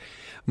lees,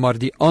 maar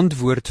die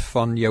antwoord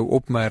van jou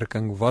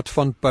opmerking, wat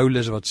van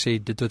Paulus wat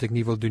sê, dit wat ek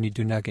nie wil doen nie,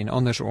 doen ek, en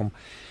andersom,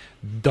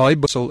 daai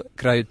sal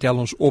tel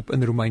ons op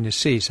in Romeine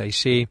 6, hy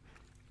sê,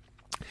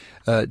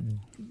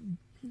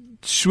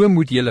 so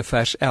moet julle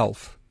vers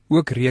 11,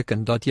 ook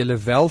reken, dat julle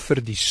wel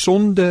vir die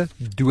sonde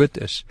dood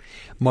is,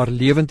 maar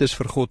lewend is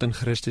vir God in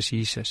Christus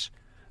Jesus.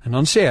 En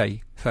dan sê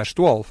hy, vers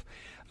 12,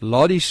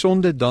 laat die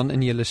sonde dan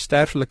in julle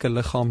sterflike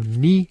liggaam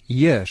nie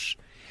heers,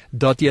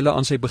 dat julle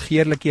aan sy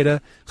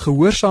begeerlikhede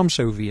gehoorsaam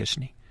sou wees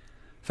nie.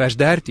 Vers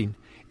 13,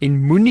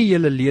 en moenie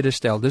julle lede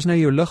stel, dis nou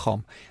jou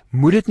liggaam,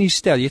 moet dit nie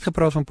stel, jy het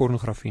gepraat van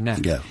pornografie, né?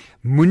 Ja.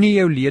 Moenie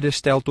jou lede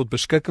stel tot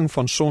beskikking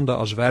van sonde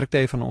as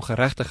werktuie van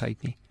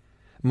ongeregtigheid nie,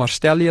 maar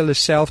stel julle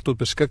self tot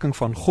beskikking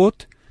van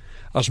God,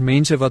 as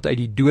mense wat uit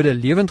die dode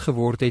lewend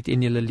geword het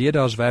en julle lede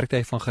as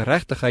werktuie van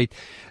geregtigheid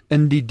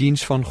in die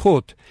diens van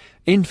God.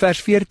 En vers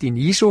 14,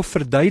 hierso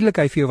verduidelik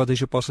hy vir jou wat hy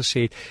sopas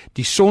gesê het,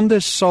 die sonde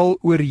sal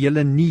oor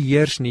julle nie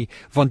heers nie,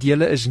 want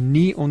julle is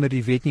nie onder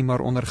die wet nie,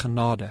 maar onder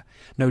genade.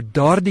 Nou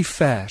daardie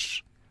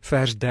vers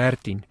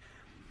 13,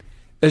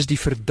 is die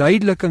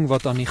verduideliking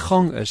wat aan die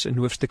gang is in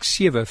hoofstuk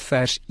 7,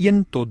 vers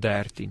 1 tot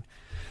 13.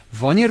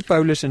 Wanneer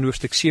Paulus in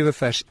hoofstuk 7,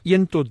 vers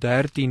 1 tot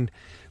 13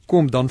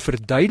 kom, dan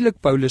verduidelik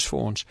Paulus vir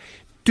ons,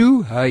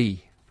 toe hy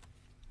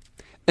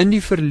in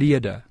die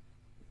verlede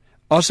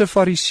as 'n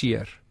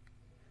fariseer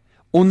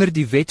onder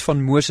die wet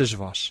van Moses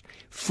was,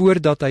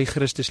 voordat hy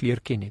Christus leer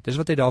ken het. Dis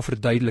wat hy daar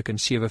verduidelik in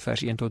 7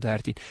 vers 1 tot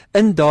 13.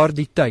 In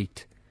daardie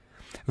tyd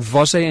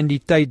was hy in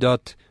die tyd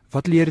dat,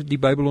 wat leer die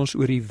Bybel ons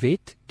oor die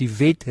wet? Die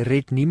wet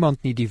red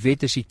niemand nie, die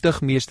wet is die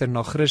tugmeester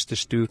na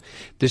Christus toe,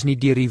 dis nie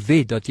deur die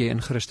wet dat jy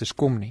in Christus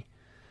kom nie.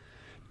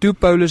 Toe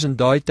Paulus in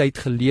daai tyd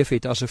geleef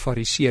het as 'n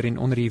fariseer en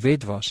onder die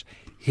wet was,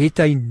 het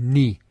hy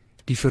nie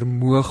die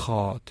vermoë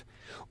gehad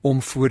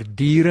om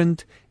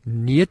voortdurend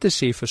nee te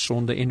sê vir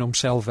sonde en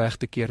homself weg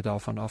te keer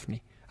daarvan af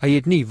nie. Hy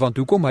het nie, want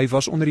hoekom? Hy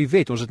was onder die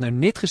wet. Ons het nou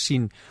net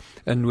gesien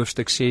in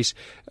hoofstuk 6,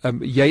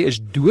 jy is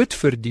dood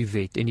vir die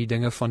wet en die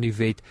dinge van die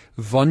wet,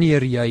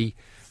 wanneer jy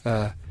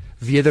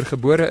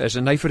wedergebore is.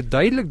 En hy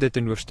verduidelik dit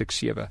in hoofstuk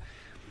 7.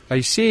 Hy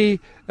sê,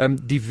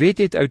 die wet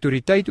het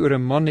autoriteit oor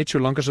 'n man net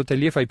solank as wat hy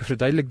leef. Hy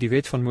verduidelik die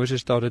wet van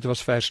Moses daar, dit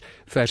was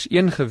vers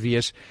 1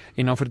 gewees,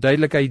 en dan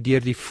verduidelik hy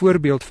deur die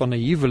voorbeeld van 'n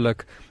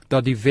huwelik,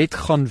 dat die wet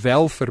gaan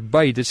wel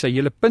verby, dit is sy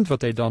hele punt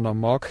wat hy daarna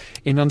maak,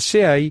 en dan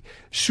sê hy,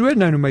 so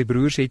nou my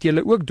broers, het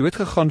julle ook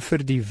doodgegaan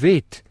vir die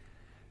wet,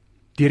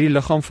 deur die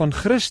liggaam van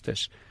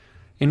Christus.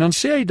 En dan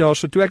sê hy daar,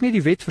 so toe ek nie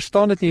die wet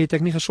verstaan het nie, het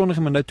ek nie gesondig,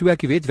 maar nou toe ek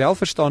die wet wel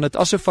verstaan het,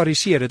 as 'n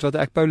fariseer, dit wat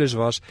ek Paulus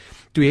was,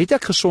 toe het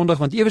ek gesondig,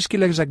 want ewe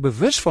skielik is ek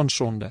bewus van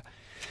sonde.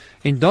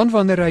 En dan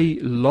wanneer hy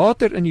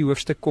later in die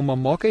hoofstuk kom, maar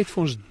maak hy het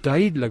vir ons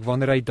duidelik,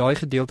 wanneer hy daai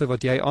gedeelte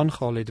wat jy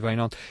aangehaal het,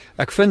 Wynand,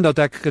 ek vind dat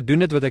ek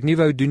gedoen het wat ek nie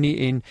wou doen nie,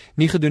 en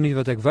nie gedoen het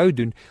wat ek wou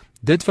doen,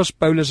 dit was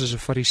Paulus as 'n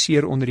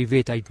fariseer onder die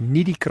wet, hy het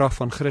nie die krag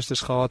van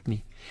Christus gehad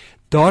nie.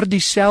 Daardie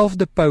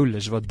selfde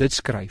Paulus wat dit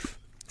skryf,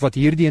 wat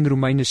hierdie in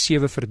Romeine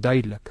 7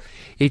 verduidelik,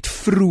 het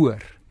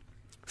vroeër,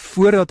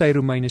 voordat hy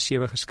Romeine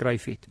 7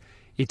 geskryf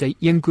het hy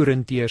 1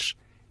 Korintiërs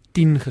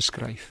 10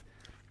 geskryf.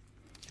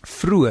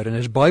 Vroeër, en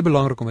dit is baie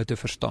belangrik om dit te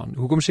verstaan.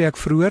 Hoekom sê ek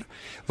vroeër?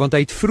 Want hy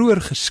het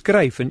vroeër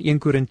geskryf in 1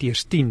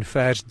 Korintiërs 10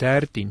 vers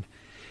 13,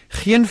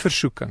 geen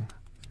versoeking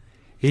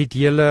het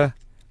julle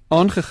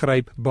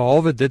aangegryp,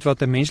 behalwe dit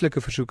wat 'n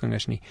menslike versoeking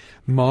is nie,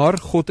 maar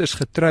God is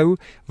getrou,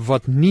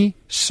 wat nie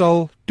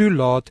sal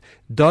toelaat,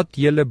 dat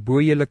julle bo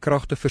julle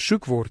kragte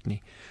versoek word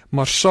nie,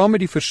 maar saam met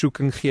die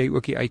versoeking gee hy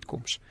ook die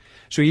uitkoms.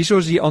 So hierso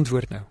is die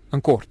antwoord nou,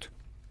 in kort.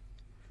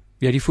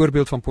 Jy het die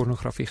voorbeeld van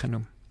pornografie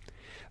genoem.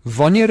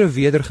 Wanneer 'n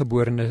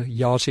wedergeborene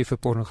ja sê vir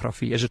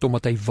pornografie, is dit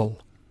omdat hy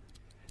wil.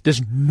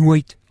 Dis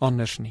nooit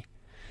anders nie.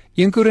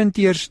 1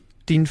 Korintiërs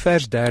 10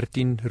 vers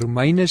 13,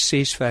 Romeine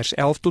 6 vers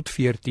 11 tot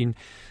 14,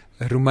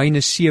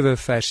 Romeine 7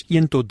 vers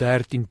 1 tot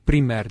 13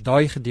 primêr,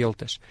 daai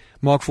gedeeltes,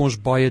 maak vir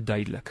ons baie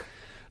duidelik,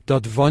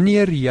 dat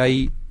wanneer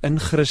jy in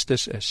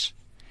Christus is,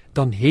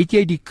 dan het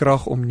jy die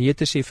krag om nee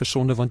te sê vir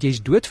sonde, want jy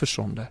is dood vir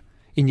sonde,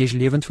 en jy is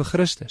lewend vir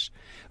Christus.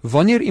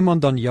 Wanneer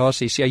iemand dan ja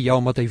sê, sê hy ja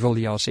omdat hy wil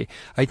ja sê.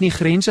 Hy het nie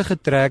grense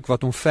getrek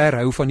wat hom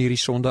verhou van hierdie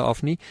sonde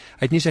af nie,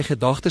 hy het nie sy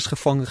gedagtes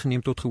gevange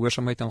geneem tot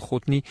gehoorsaamheid aan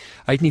God nie,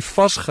 hy het nie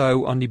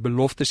vasgehou aan die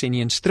beloftes en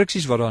die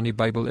instruksies wat daar in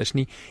die Bybel is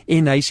nie,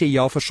 en hy sê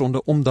ja vir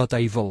sonde omdat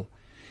hy wil.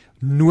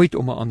 Nooit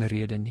om 'n ander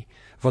rede nie.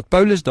 Wat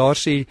Paulus daar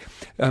sê,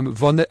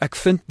 wanneer ek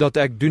vind dat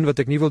ek doen wat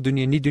ek nie wil doen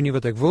nie en nie doen nie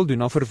wat ek wil doen,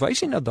 dan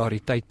verwys hy na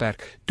daardie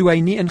tydperk, toe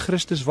hy nie in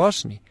Christus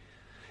was nie.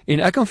 En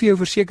ek kan vir jou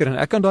verseker, en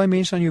ek kan daai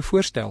mense aan jou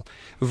voorstel,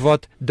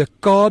 wat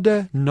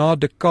dekade na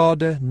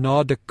dekade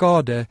na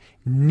dekade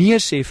nee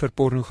sê vir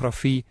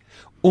pornografie,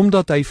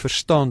 omdat hy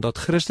verstaan dat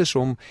Christus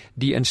hom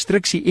die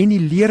instruksie en die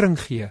lering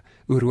gee,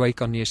 oor hoe hy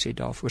kan nee sê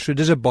daarvoor. So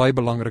dis 'n baie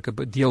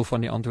belangrike deel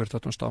van die antwoord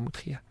wat ons daar moet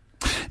gee.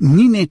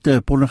 Nie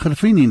net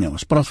pornografie nie,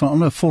 ons praat van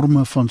alle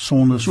forme van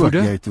sonde, so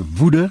jy het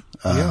woede,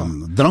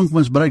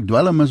 drankmisbruik,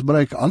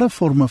 dwelmmisbruik, alle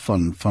forme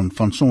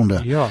van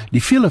sonde,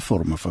 die vele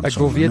forme van sonde. Ek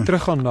wil weer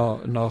teruggaan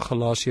na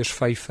Galasiërs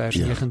 5 vers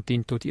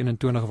 19 tot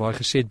 21 waar hy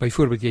gesê het,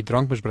 byvoorbeeld jy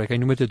drankmisbruik, hy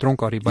noem dit 'n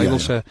dronkaard, die Bybel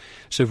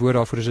se woord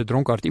daarvoor is 'n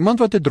dronkaard. Iemand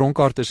wat 'n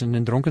dronkaard is en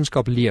in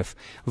dronkenskap leef,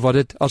 wat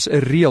dit as 'n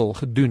reël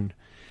gedoen,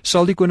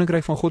 sal die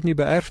koninkryk van God nie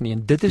beerf nie,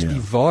 en dit is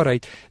die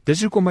waarheid.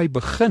 Dis hoekom hy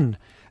begin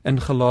in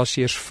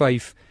Galasiërs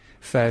 5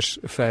 vers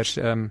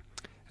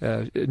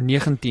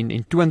 19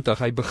 en 20,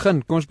 hy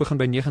begin, kom ons begin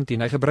by 19,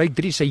 hy gebruik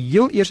sy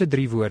heel eerste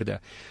 3 woorde,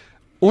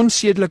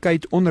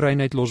 Onsedelikheid,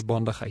 onreinheid,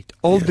 losbandigheid.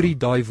 Al drie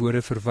daai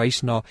woorde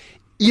verwys na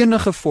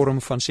enige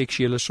vorm van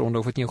seksuele sonde,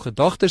 of dit in jou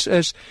gedagtes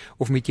is,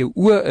 of met jou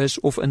oë is,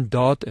 of in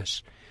daad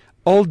is.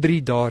 Al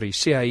drie daarie,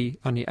 sê hy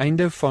aan die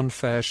einde van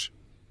vers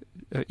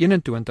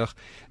 21,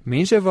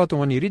 mense wat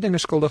hom aan hierdie dinge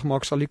skuldig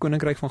maak, sal die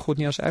koninkryk van God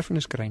nie as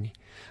erfenis kry nie.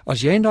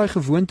 As jy in daai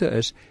gewoonte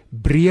is,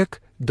 breek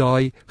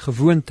daai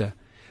gewoonte,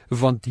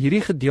 want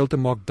hierdie gedeelte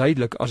maak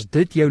duidelik, as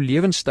dit jou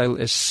lewenstyl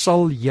is,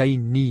 sal jy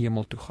nie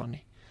hemel toe gaan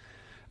nie.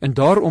 En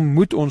daarom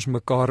moet ons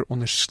mekaar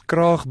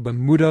onderskraag,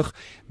 bemoedig,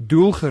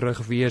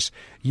 doelgerig wees.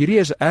 Hierdie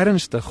is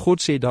ernstig.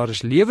 God sê daar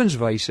is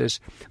lewenswyses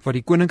wat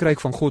die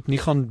koninkryk van God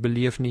nie gaan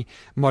beleef nie,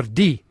 maar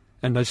die,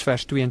 en dit is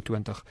vers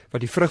 22,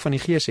 wat die vrug van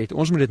die Gees het.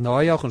 Ons moet dit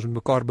najag, ons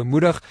moet mekaar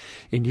bemoedig,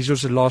 en hier is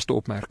ons laaste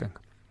opmerking.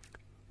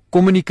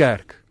 Kom in die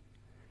kerk,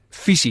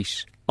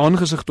 fisies,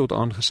 aangesig tot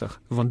aangesig,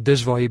 want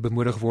dis waar jy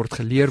bemoedig word,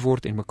 geleer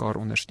word en mekaar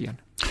ondersteun.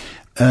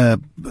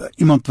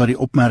 Iemand wat die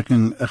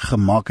opmerking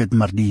gemaak het,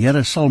 maar die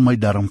Here sal my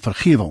daarom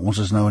vergewe. Ons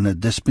is nou in 'n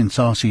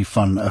dispensasie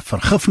van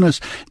vergifnis.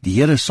 Die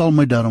Here sal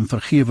my daarom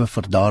vergewe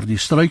vir daardie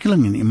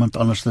struikeling, en iemand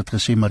anders het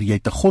gesê, maar jy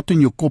het 'n God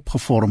in jou kop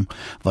gevorm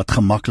wat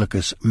gemaklik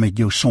is met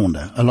jou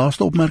sonde. 'n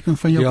Laaste opmerking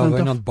van jou kant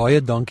af? Ja,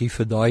 baie dankie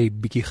vir daai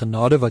bietjie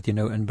genade wat jy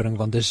nou inbring,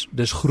 want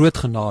dis groot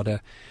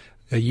genade.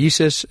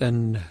 Jesus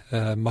in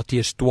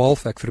Matteus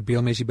 12, ek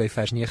verbeel mensie by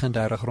vers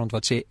 39 rond,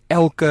 wat sê,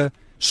 elke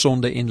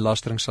sonde en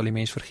lastering sal die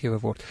mens vergewe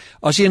word.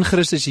 As jy in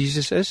Christus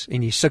Jesus is,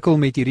 en jy sukkel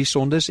met hierdie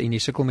sondes, en jy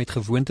sukkel met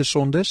gewoonte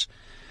sondes,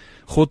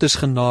 God is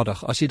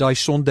genadig. As jy daai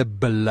sonde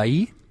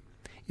bely,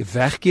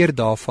 wegkeer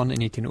daarvan en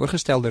die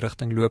teenoorgestelde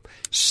rigting loop,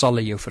 sal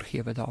hy jou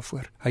vergewe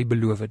daarvoor. Hy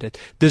beloof dit.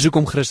 Dis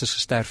hoekom Christus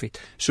gesterf het,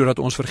 sodat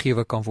ons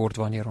vergewe kan word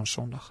wanneer ons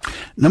sondig.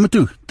 Nou maar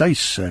toe,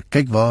 Thys,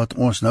 kyk wat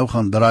ons nou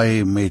gaan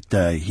draai met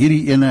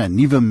hierdie ene, 'n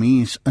nuwe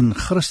mens in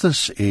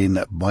Christus,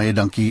 en baie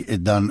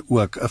dankie dan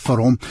ook vir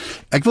hom.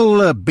 Ek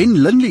wil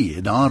Ben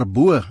Lindley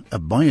daarbo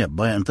 'n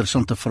baie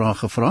interessante vraag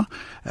gevra.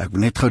 Ek wil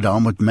net gou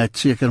daar met Matt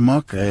seker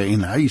maak,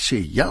 en hy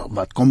sê, ja,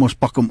 wat, kom ons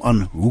pak hom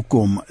aan,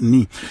 hoekom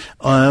nie?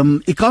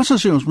 Ek kan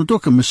sê, ons moet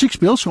ook 'n musiek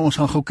speel, so ons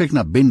gaan gou kyk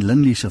na Ben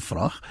Lindley se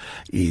vraag,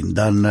 en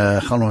dan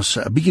gaan ons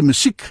 'n bietjie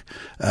musiek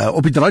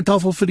op die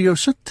draaitafel vir jou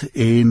sit,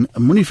 en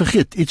moenie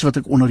vergeet, iets wat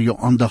ek onder jou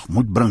aandag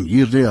moet bring.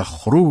 Hier lê 'n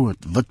groot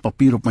wit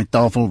papier op my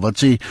tafel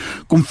wat sê,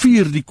 kom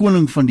vier die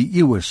koning van die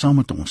eeue saam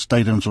met ons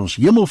tydens ons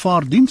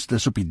hemelvaartdiens.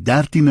 Dis op die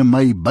 13de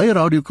Mei by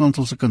Radio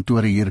Kansel se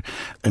kantore hier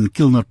in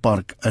Kilner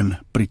Park in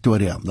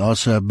Pretoria.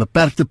 Daar's 'n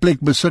beperkte plek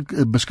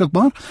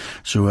beskikbaar,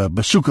 so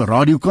besoek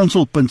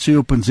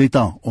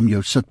radiokansel.co.za om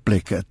jou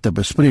sitplek te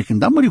bespreek. En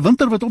dan met die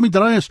winter wat om die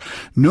draai is,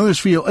 nou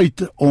is vir jou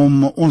uit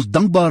om ons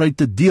dankbaarheid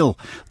te deel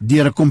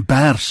deur 'n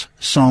kombers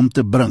saam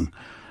te bring,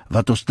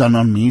 wat ons dan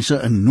aan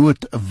mense in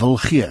nood wil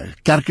gee.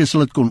 Kerke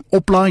sal dit kon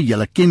oplaai.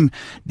 Julle ken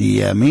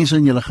die mense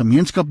in julle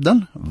gemeenskap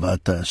dan,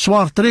 wat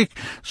swaar trek,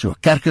 so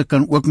kerke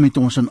kan ook met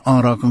ons in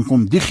aanraking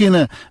kom.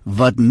 Diegene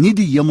wat nie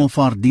die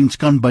hemelvaartdiens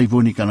kan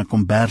bywoon nie, kan 'n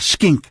kombers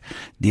skenk,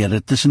 deur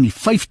dit tussen die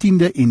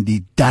 15de en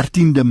die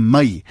 13de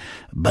Mei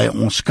by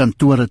ons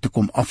kantore te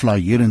kom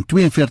aflaai, hier in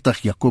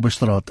 42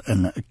 Jakobusstraat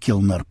in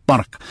Kilner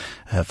Park.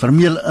 Vir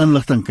meer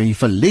inligting kan jy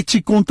vir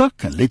Letsie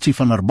kontak, Letsie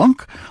van haar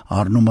bank.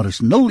 Haar nommer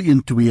is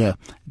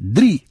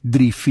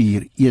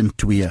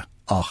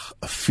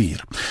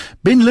 012-334-1284.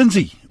 Ben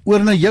Lindsay,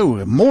 oor na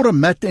jou. Môre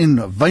Matt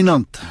en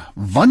Wynand.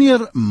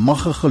 Wanneer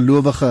mag 'n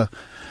gelowige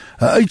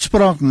 'n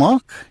uitspraak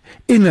maak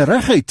en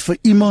reguit vir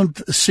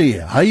iemand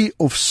sê hy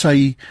of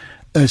sy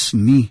is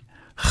nie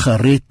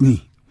gered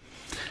nie?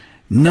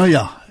 Nou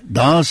ja,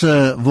 daar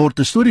word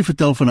 'n storie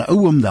vertel van 'n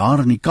ou oom daar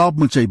in die Kaap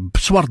met sy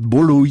swart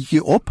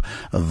bolhoedjie op,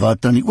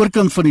 wat aan die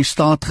oorkant van die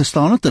straat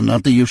gestaan het, en dan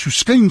het hy jou so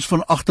skuins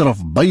van agteraf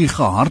by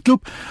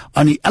gehardloop,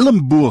 aan die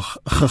elmboog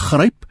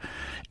gegryp,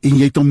 en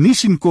jy het hom nie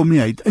sien kom nie.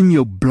 Hy het in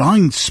jou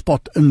blind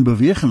spot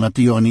inbeweeg, en dat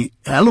hy jou aan die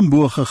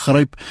elmboog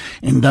gegryp,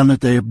 en dan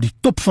het hy op die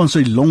top van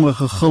sy longe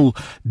gegil,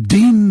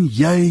 dien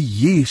jy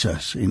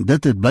Jesus? En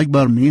dit het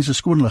blykbaar mense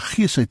skoon hulle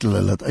gees uit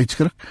hulle laat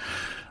uitskrik.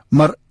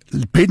 Maar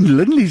Ben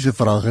Lindley se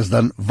vraag is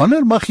dan,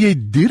 wanneer mag jy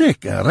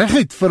direk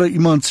reguit vir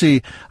iemand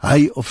sê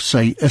hy of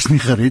sy is nie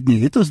gered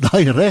nie? Het ons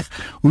daai reg?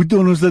 Hoe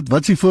doen ons dit?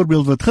 Wat is die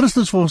voorbeeld wat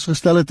Christus vir ons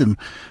gestel het, en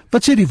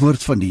wat sê die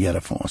woord van die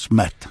Here vir ons?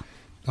 Matt.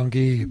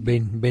 Dankie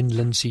Ben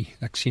Lindsay.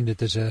 Ek sien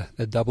dit is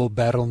 'n double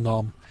barrel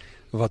naam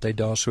wat hy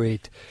daar so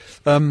het.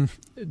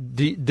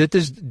 Dit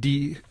is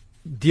die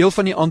deel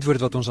van die antwoord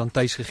wat ons aan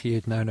Thys gegee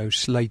het nou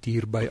sluit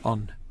hierby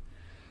aan.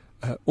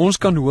 Ons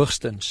kan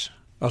hoogstens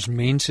as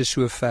mense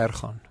so ver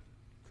gaan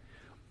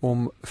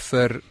om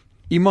vir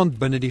iemand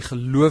binne die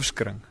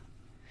geloofskring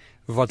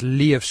wat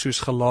leef soos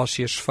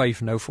Galasiërs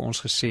 5 nou vir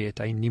ons gesê het,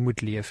 hy nie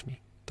moet leef nie.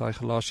 Daai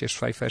Galasiërs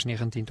 5 vers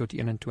 19 tot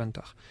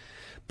 21.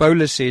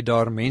 Paulus sê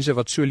daar, mense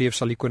wat so leef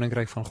sal die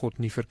koninkryk van God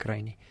nie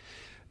verkry nie.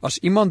 As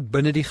iemand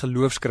binne die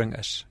geloofskring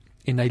is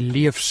en hy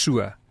leef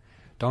so,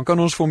 dan kan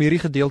ons vir hom hierdie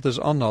gedeeltes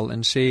aanhaal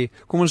en sê,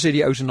 kom ons sê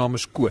die ou se naam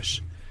is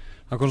Koos.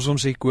 Dan kan ons hom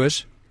sê,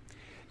 Koos,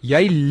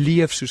 jy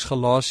leef soos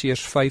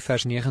Galasiërs 5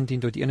 vers 19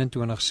 tot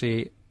 21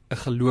 sê, 'n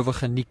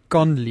gelowige nie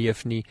kan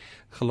leef nie.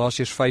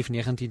 Galasiërs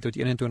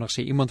 5:19-21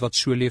 sê iemand wat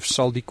so leef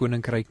sal die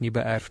koninkryk nie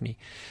beerf nie.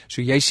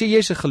 So jy sê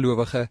jy's 'n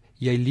gelowige,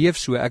 jy leef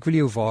so, ek wil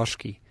jou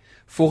waarsku.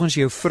 Volgens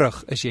jou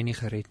vrug is jy nie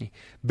gered nie.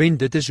 Ben,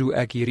 dit is hoe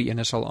ek hierdie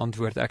ene sal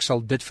antwoord. Ek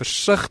sal dit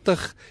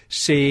versigtig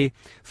sê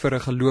vir 'n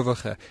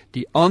gelowige,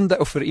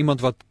 of vir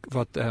iemand wat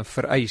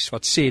vereis,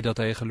 wat sê dat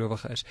hy 'n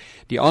gelowige is.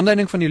 Die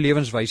aanduiding van die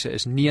lewenswyse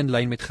is nie in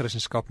lyn met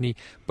Christendom nie.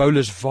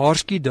 Paulus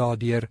waarsku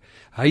daardeur.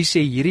 Hy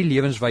sê hierdie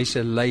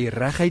lewenswyse lei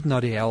reguit na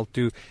die hel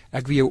toe.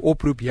 Ek wil jou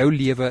oproep, jou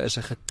lewe is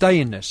 'n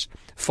getuienis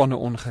van 'n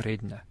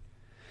ongeredde.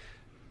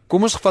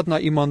 Kom ons vat na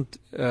iemand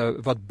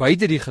wat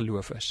buite die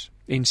geloof is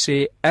en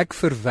sê ek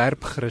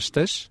verwerp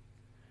Christus,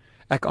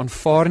 ek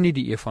aanvaar nie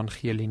die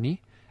evangelie nie,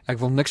 ek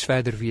wil niks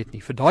verder weet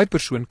nie. Vir daai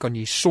persoon kan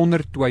jy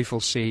sonder twyfel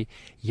sê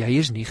jy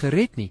is nie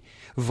gered nie,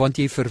 want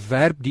jy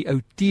verwerp die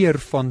outeur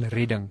van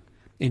redding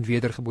en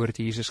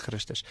wedergeboorte Jesus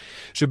Christus.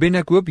 So Ben,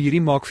 ek hoop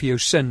hierdie maak vir jou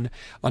sin.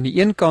 Aan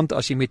die een kant,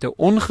 as jy met 'n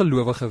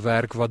ongelowige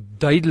werk wat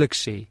duidelik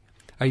sê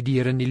hy die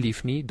Here nie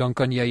lief nie, dan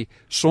kan jy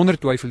sonder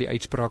twyfel die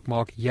uitspraak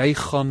maak, jy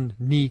gaan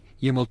nie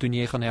hemel toe nie,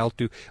 jy gaan hel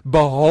toe,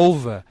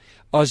 behalwe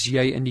as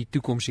jy in die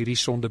toekoms hierdie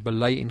sonde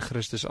bely en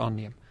Christus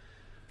aanneem.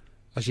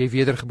 As jy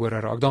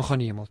wedergebore raak, dan gaan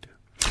jy hemel toe.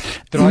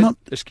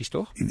 Ekskuus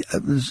tog?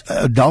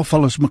 Daar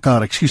val ons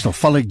mekaar, ekskuus tog,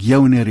 val ek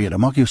jou in die rede.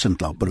 Maak jou sin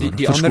klaar, broer.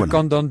 Die ander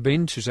kant dan,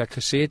 Ben, soos ek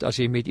gesê het, as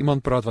jy met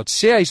iemand praat wat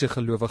sê hy's 'n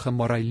gelowige,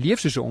 maar hy leef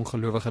soos 'n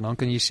ongelowige, dan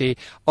kan jy sê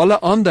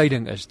alle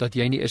aanduiding is dat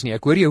jy nie is nie.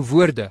 Ek hoor jou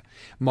woorde,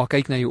 maar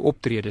kyk na jou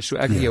optrede. So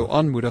ek wil jou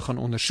aanmoedig, gaan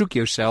ondersoek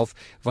jouself,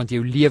 want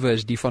jou lewe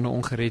is die van 'n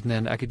ongeredde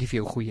en ek het nie vir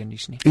jou goeie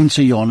nuus nie. En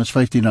sê Johannes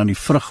 15, aan die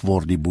vrug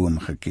word die boom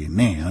geken,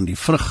 nê, aan die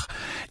vrug.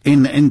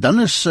 En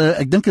dan is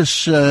ek dink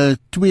is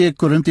 2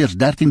 Korintiërs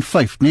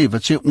 13:5, nê,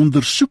 wat sê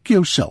ondersoek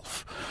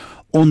jouself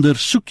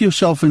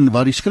en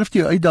waar die skrif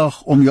jou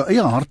uitdaag om jou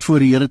eie hart voor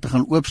die Here te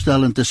gaan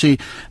oopstel en te sê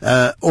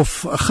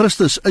of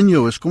Christus in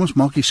jou is. Kom ons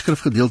maak die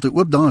skrifgedeelte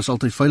oop, dan is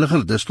altyd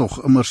veiliger. Dis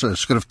tog immers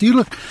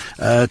skriftuurlik.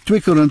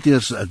 2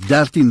 Korintiërs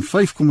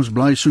 13:5, kom ons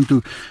blaai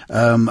soontoe,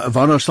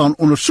 waar daar staan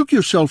ondersoek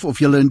jouself of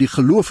jy in die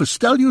geloof is.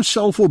 Stel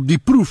jouself op die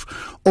proef,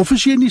 of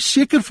is jy nie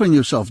seker van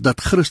jouself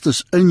dat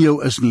Christus in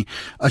jou is nie,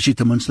 as jy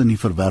ten minste nie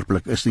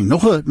verwerplik is nie.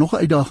 Nog 'n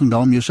uitdaging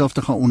daar om jouself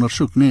te gaan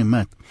ondersoek, nee,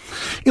 Matt.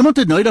 Iemand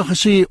het nou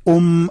gesê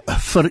om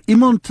vir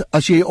iemand,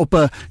 as jy op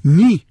 'n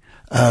nie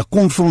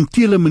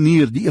konfrontele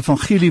manier die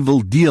evangelie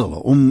wil deel,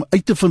 om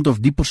uit te vind of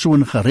die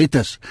persoon gered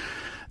is,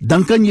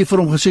 dan kan jy vir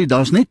hom gesê,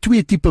 daar's net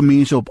 2 tipe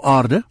mense op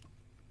aarde,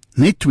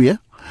 net 2,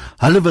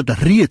 hulle wat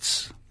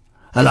reeds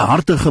hulle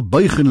harte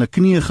gebuig en hulle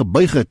knieë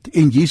gebuig het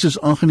en Jesus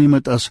aangeneem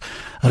het as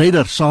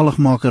redder,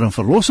 saligmaker en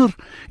verlosser,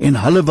 en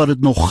hulle wat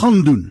dit nog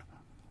gaan doen.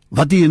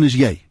 Wat een is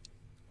jy?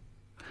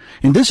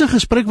 En dis 'n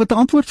gesprek wat 'n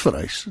antwoord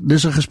vereis.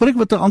 Dis 'n gesprek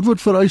wat 'n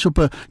antwoord vereis op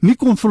 'n nie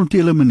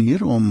konfrontele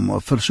manier,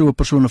 om vir so 'n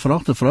persoon 'n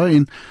vraag te vra,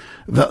 en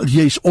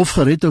jy is of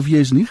gered of jy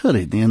is nie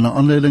gered nie, en na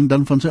aanleiding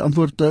dan van sy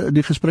antwoord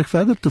die gesprek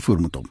verder te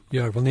voer met hom.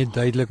 Ja, ek wil net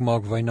duidelik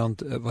maak,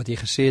 Wynand, wat jy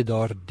gesê het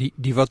daar,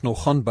 die wat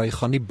nog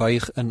gaan nie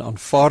buig in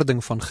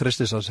aanvaarding van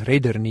Christus as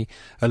redder nie,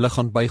 hulle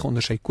gaan buig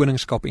onder sy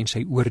koningskap en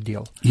sy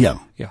oordeel. Ja.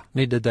 Ja,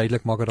 net dit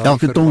duidelik maak dat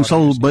elke tong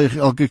sal buig,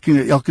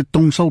 elke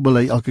tong sal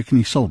bely, elke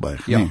knie sal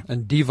buig. Ja, nee.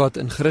 En die wat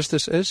in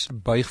Christus is,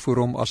 buig voor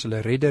hom as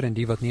hulle redder, en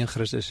die wat nie in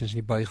Christus is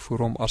nie, buig voor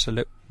hom as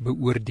hulle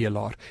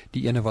beoordelaar,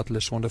 die ene wat hulle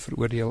sonde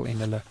veroordeel en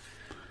hulle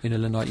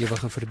na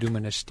ewige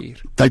verdoemenis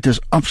stuur. Tyd is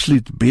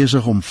absoluut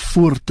besig om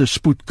voor te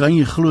spoed. Kan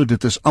jy glo,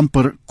 dit is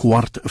amper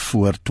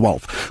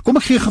 11:15. Kom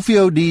ek gee vir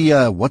jou die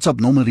WhatsApp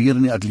nommer hier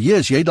in die ateljee.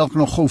 As jy dalk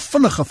nog gou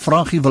vinnige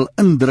vraagie wil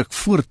indruk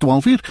voor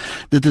 12:00,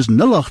 dit is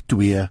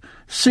 082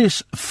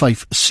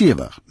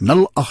 657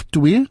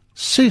 082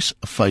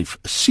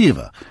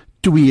 657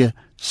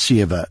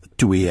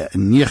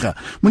 2729.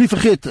 Moenie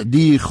vergeet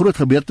die groot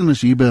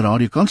gebeurtenis hier by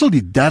Radio Kansel,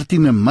 die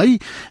 13de Mei,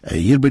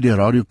 hier by die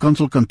Radio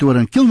Kansel kantoor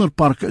in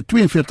Kilmerpark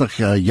 42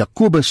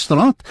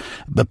 Jakobusstraat.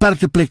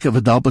 Beperkte plekke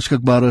wat daar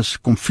beskikbaar is.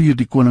 Kom vier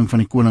die koning van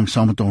die koning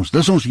saam met ons.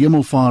 Dis ons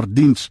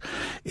hemelvaartdiens,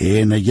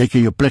 en jy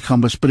kan jou plek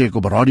gaan bespreek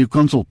op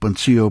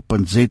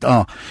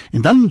radiokansel.co.za.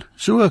 En dan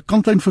so 'n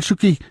kantlyn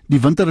versoekie, die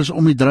winter is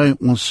om die draai,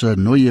 ons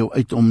nooi jou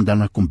uit om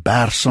dan 'n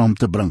kombers saam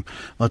te bring,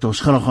 wat ons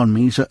graag aan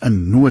mense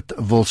in nood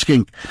wil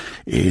skenk.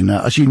 En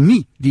as jy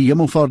nie die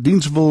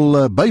hemelvaartdiens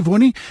wil bywoon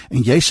nie,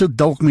 en jy sit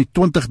dalk met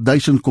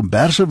 20.000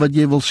 komberse wat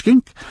jy wil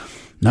skenk,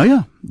 nou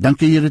ja, dan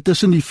kan jy dit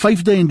tussen die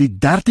 5de en die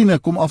 13de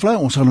kom aflaai.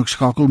 Ons gaan ook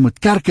skakel met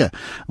kerke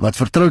wat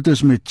vertroud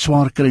is met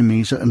swaar kry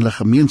mense in hulle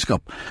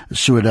gemeenskap,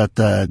 sodat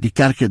die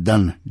kerke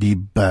dan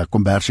die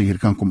komberse hier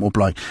kan kom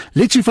oplaai.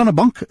 Letsie van 'n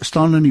bank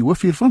staan in die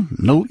hoof hiervan,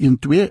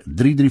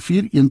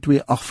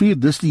 012-334-1284.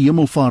 Dis die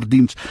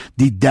hemelvaartdiens,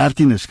 die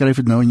 13de. Skryf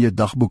dit nou in jou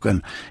dagboek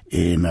in,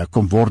 en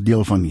kom word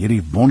deel van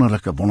hierdie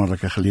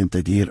wonderlike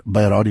geleentheid hier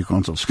by Radio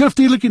Kansel.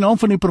 Skriftuurlik die naam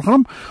van die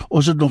program.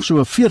 Ons het nog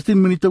so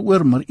 14 minute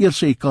oor, maar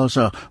eers sê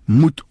Kasa,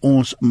 moet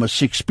ons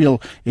musiek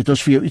speel, het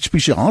ons vir jou iets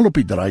spesiaal op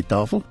die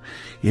draaitafel.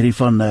 Hierdie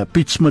van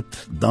Piet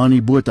Smit,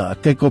 Dani Botha.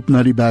 Ek kyk op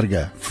na die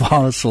berge.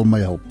 Waar sal my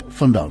hulp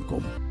vandaan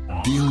kom?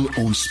 Deel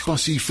ons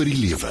passie vir die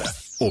lewe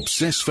op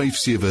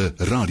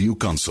 657 Radio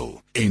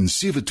Kansel en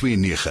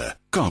 729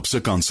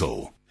 Kaapse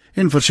Kansel.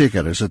 En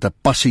verseker is dit 'n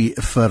passie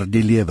vir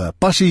die lewe,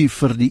 passie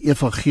vir die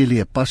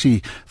evangelie,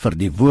 passie vir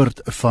die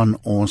woord van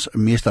ons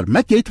meester.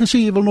 Matt, jy het gesê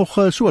jy wil nog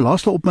so 'n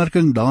laaste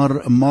opmerking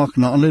daar maak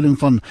na aanleiding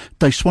van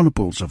Thys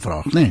Swanepoel se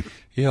vraag, né? Nee?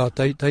 Ja,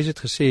 Thys het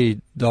gesê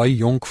daai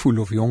jonk voel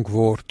of jonk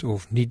word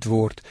of nuut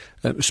word.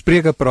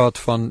 Spreuke praat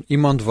van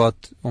iemand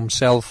wat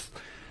homself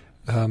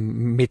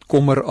met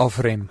kommer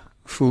afrem,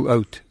 voel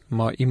oud,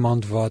 maar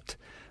iemand wat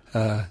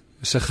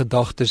sy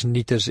gedagtes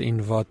nuut is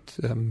en wat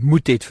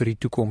moed het vir die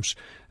toekoms,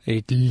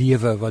 het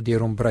lewe wat deur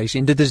hom bruis.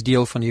 En dit is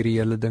deel van hierdie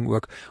hele ding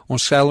ook.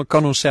 Ons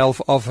kan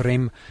onsself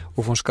afrem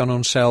of ons kan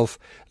onsself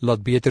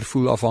laat beter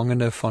voel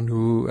afhangende van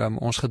hoe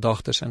ons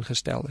gedagtes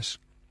ingestel is.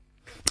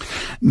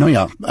 Nou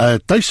ja,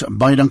 Thys,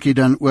 baie dankie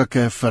dan ook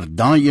vir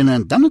daai ene.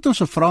 En dan het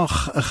ons 'n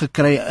vraag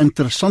gekry, 'n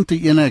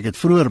interessante ene. Ek het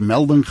vroeër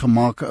melding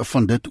gemaak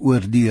van dit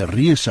oor die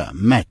reuse,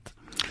 Matt.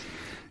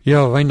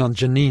 Ja, Wynand,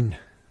 Janine,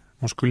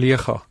 ons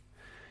kollega,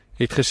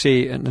 het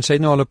gesê, en sy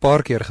het nou al 'n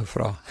paar keer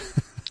gevra.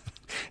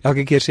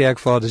 Elke keer sê ek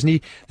vir haar, dis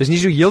nie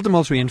so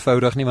heeltemal so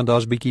eenvoudig nie, want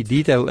daar's 'n bietjie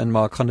detail in,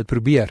 maar ek gaan dit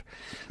probeer.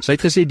 Sy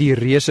het gesê die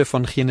reuse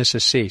van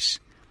Genesis 6.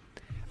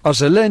 As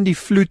hulle in die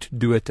vloed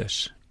dood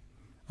is,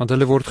 want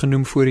hulle word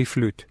genoem voor die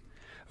vloed,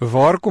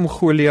 waar kom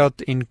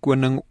Goliat en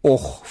koning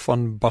Og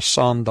van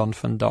Basaan dan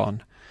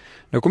vandaan?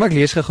 Nou kom ek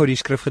lees gou die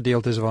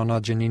skrifgedeeltes waarna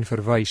Janine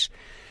verwys.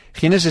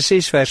 Genesis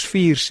 6 vers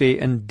 4 sê,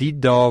 in die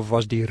dae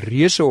was die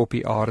reuse op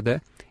die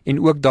aarde, en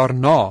ook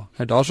daarna,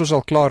 daar is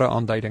al klare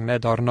aanduiding,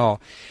 net daarna,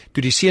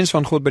 toe die seuns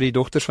van God by die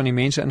dogters van die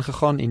mense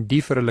ingegaan en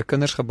die vir hulle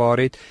kinders gebaar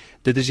het,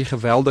 dit is die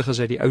geweldiges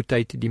uit die ou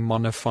tyd, die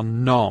manne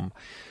van naam.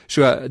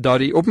 So, daar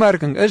die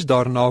opmerking is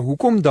daarna,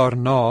 hoekom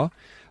daarna?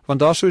 Want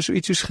daar is so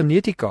iets soos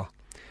genetika.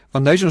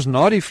 Want nou is ons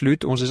na die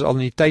vloed, ons is al in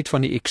die tyd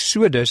van die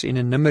Exodus, en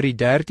in Numeri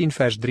 13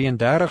 vers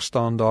 33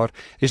 staan daar,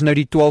 is nou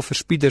die 12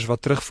 verspieders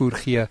wat terugvoer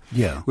gee,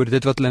 oor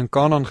dit wat hulle in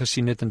Kanaan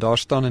gesien het, en daar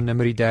staan in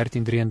Numeri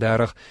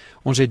 13:33,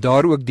 ons het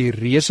daar ook die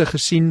reuse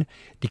gesien,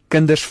 die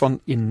kinders van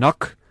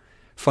Enak,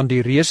 van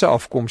die reuse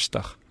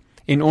afkomstig,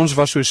 en ons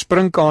was so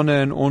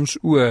sprinkane in ons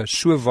oë,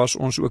 so was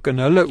ons ook in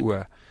hulle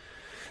oë.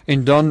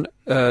 En dan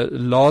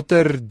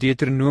later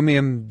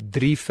Deuteronomium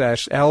 3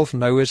 vers 11,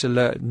 nou is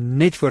hulle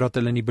net voordat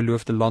hulle in die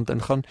beloofde land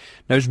ingaan,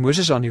 nou is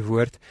Moses aan die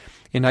woord,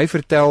 en hy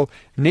vertel,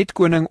 net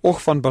koning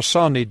Og van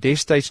Basaan het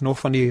destyds nog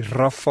van die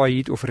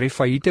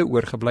Refaite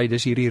oorgebly,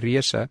 dis hierdie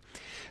reuse.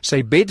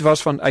 Sy bed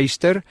was van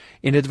yster,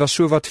 en dit was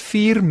so wat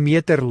 4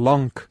 meter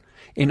lank,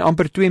 en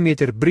amper 2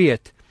 meter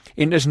breed,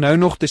 en is nou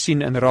nog te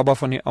sien in Rabba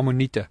van die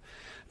Ammoniete.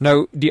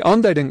 Nou, die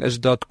aanduiding is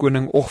dat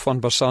koning Og van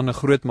Basaan 'n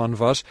groot man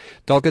was,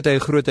 dalk het hy 'n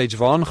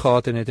grootheidswaan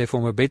gehad en het hy vir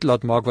hom 'n bed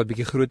laat maak wat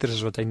bietjie groter is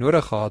as wat hy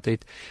nodig gehad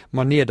het,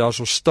 maar nee, daar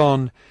sal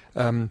staan,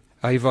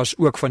 hy was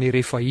ook van die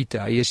Refaite,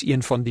 hy is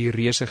een van die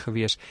reuse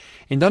gewees.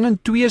 En dan in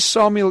 2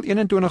 Samuel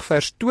 21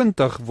 vers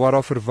 20, waar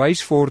daar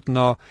verwys word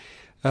na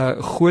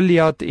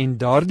Goliat en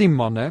daardie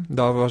manne,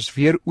 daar was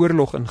weer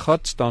oorlog in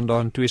Gat, staan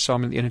daar in 2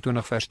 Samuel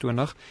 21 vers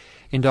 20,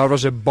 en daar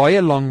was 'n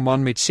baie lang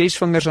man met 6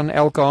 vingers aan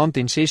elke hand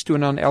en 6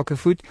 tone aan elke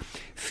voet,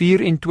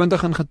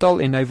 24 in getal,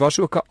 en hy was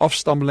ook 'n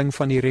afstammeling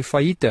van die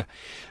Refaite.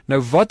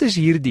 Nou wat is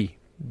hierdie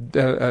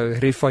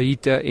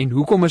Refaite en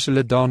hoekom is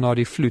hulle daar na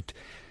die vloed,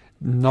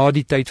 na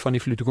die tyd van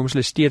die vloed, hoekom is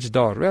hulle steeds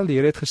daar? Wel, die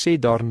Here het gesê,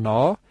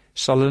 daarna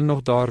sal hulle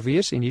nog daar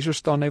wees, en hierso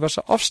staan, hy was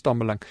 'n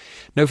afstammeling.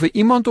 Nou vir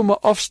iemand om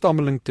 'n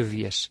afstammeling te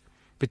wees,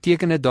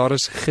 beteken dit daar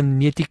is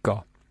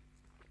genetika,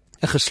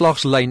 'n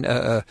geslagslyn,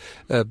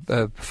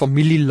 'n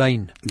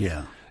familielyn.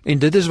 Ja. En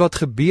dit is wat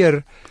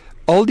gebeur,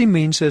 al die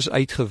mense is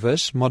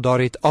uitgewis, maar daar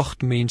het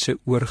 8 mense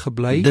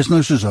oorgebly. Dis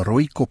nou soos 'n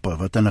rooi koppe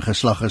wat in 'n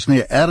geslag is,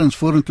 nee, ergens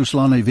vorentoe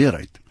slaan hy weer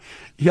uit.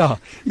 Ja,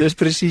 dis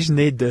presies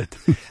net dit,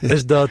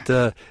 is dat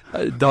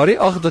daardie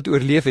 8 wat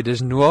oorleef het,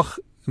 dis Noag,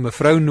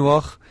 mevrou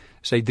Noag,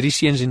 sy 3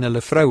 seuns en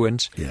hulle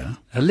vrouens,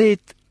 hulle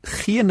het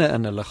gene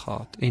in hulle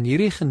gehad, en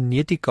hierdie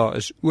genetika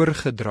is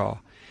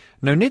oorgedra.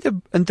 Nou net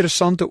 'n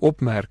interessante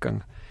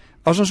opmerking,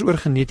 as ons oor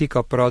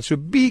genetika praat, so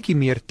bietjie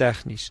meer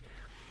tegnies.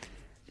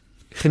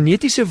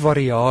 Genetiese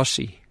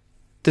variasie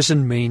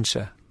tussen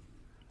mense.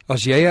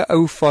 As jy 'n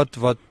ou vat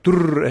wat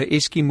 'n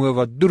Eskimo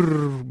wat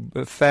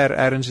ver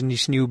ergens in die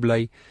sneeu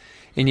bly,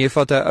 en jy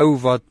vat 'n ou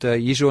wat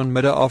hierso in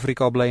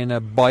Midde-Afrika bly en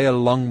 'n baie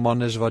lang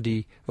man is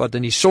wat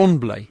in die son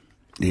bly.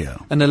 Ja.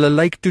 En hulle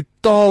lyk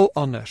totaal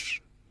anders.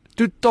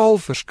 Totaal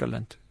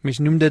verskillend. Mens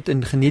noem dit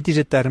in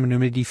genetiese terme noem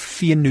dit die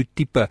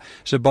fenotipe.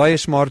 Dis 'n baie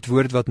smart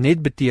woord wat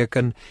net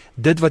beteken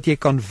dit wat jy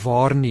kan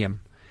waarneem.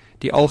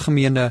 Die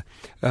algemene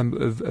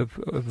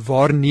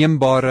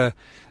waarneembare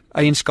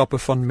eienskappe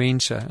van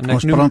mense. En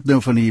ons praat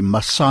nou van die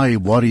Maasai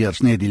warriors,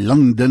 nee, die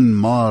lang dun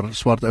maar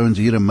swart ouens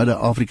hier in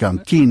Midde-Afrika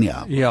en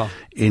Kenia. Ja.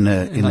 En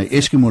 'n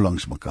Eskimo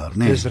langs mekaar,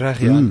 nee. Dis reg,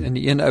 ja. En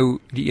die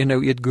een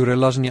ou eet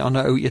gorillas en die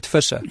ander ou eet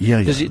visse.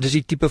 Ja. Dis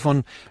die tipe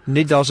van,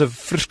 net daar's 'n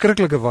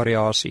verskriklike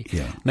variasie.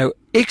 Ja. Nou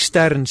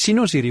ekstern sien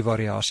ons hierdie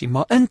variasie,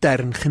 maar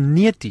intern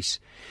geneties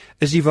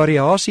is die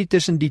variasie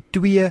tussen die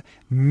 2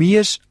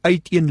 mees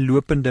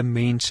uiteenlopende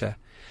mense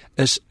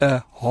is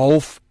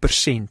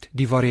 0,5%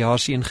 die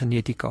variasie in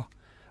genetika.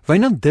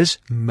 Wynand, dis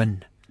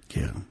min.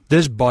 Ja.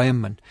 Dis baie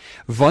min.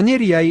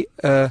 Wanneer jy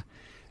 'n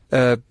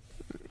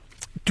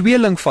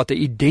tweeling vat, 'n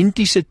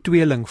identiese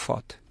tweeling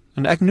vat,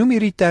 en ek noem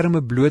hierdie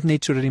terme bloot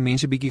net sodat die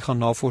mense bietjie gaan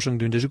navorsing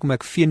doen, dis hoekom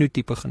ek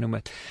fenotipe genoem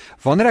het.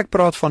 Wanneer ek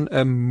praat van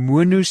 'n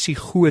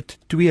monosigoot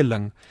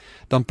tweeling,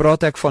 dan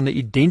praat ek van 'n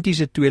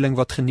identiese tweeling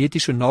wat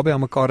geneties so naby aan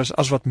mekaar is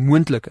as wat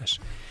moontlik is.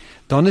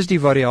 Dan is die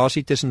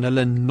variasie tussen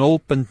hulle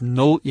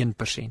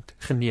 0,01%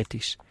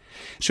 geneties.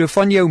 So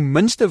van jou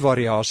minste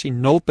variasie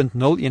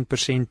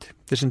 0,01%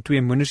 tussen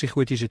twee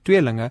monosigotiese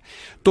tweelinge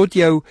tot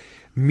jou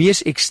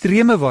mees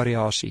ekstreme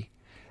variasie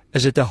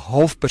is dit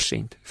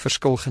 0,5%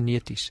 verskil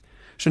geneties.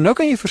 So nou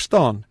kan jy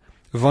verstaan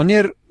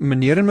wanneer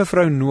meneer en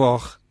mevrou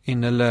Noag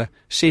en hulle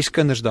 6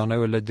 kinders dan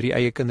nou, hulle 3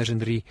 eie kinders en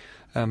 3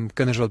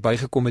 kinders wat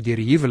bygekom het deur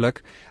die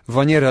huwelik,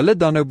 wanneer hulle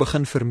dan nou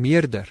begin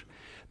vermeerder,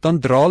 dan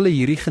dra hulle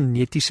hierdie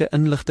genetiese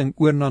inligting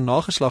oor na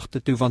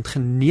nageslagte toe, want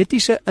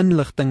genetiese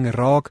inligting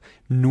raak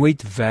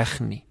nooit weg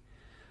nie.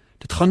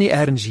 Dit gaan nie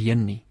ergens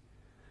heen nie.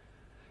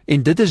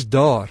 En dit is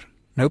daar.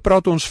 Nou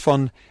praat ons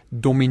van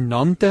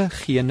dominante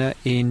gene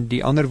en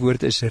die ander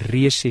woord is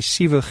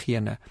resessiewe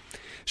gene.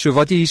 So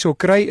wat jy hierso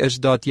kry is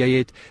dat jy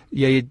het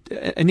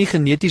in die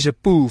genetiese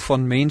pool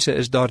van mense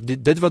is daar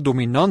dit wat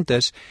dominant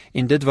is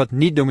en dit wat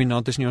nie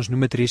dominant is nie, ons noem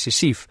dit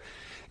resessief.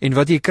 En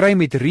wat jy kry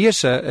met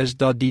reuse is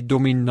dat die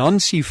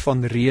dominansie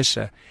van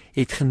reuse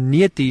het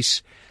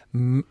geneties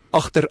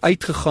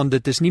agteruit gegaan,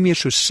 dit is nie meer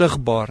so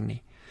sigbaar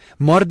nie.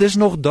 Maar dis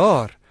nog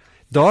daar.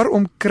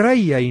 Daarom kry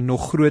jy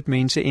nog groot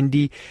mense en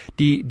die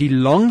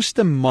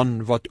langste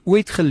man wat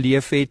ooit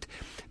geleef het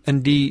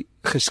in die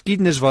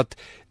geskiedenis wat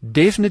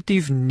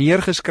definitief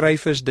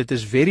neergeskryf is, dit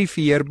is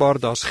verifieerbaar,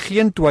 daar's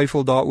geen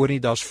twyfel daaroor nie,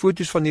 daar's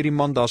foto's van hierdie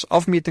man, daar's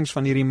afmetings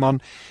van hierdie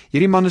man.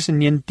 Hierdie man is in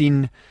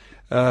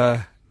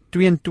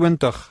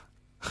 1922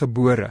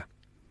 gebore.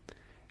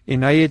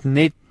 En hy het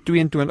net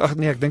 22,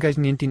 ek dink hy is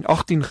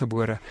 1918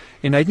 gebore.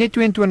 En hy het net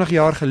 22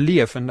 jaar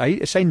geleef en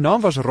sy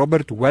naam was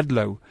Robert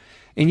Wadlow.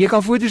 En jy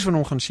kan foto's van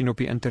hom gaan sien op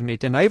die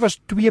internet en hy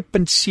was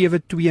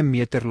 2,72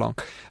 meter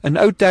lank. In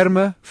ou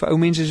terme, vir ou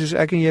mense soos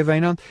ek en jy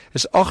Wynand,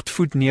 is 8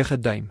 voet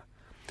 9 duim.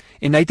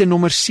 En hy het 'n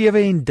nommer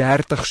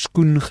 37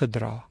 skoen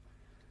gedra.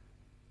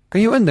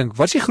 Kan jy jou indink,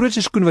 wat is die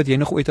grootste skoen wat jy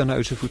nog ooit aan 'n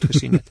ou se voet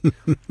gesien het?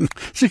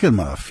 Seker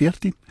maar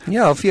 14.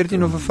 Ja,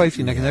 14 of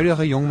 15. Ek het nou die dag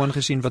 'n jong man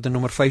gesien wat 'n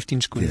nommer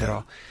 15 skoen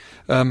dra.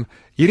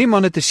 Hierdie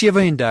man het 'n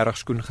 37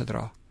 skoen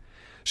gedra.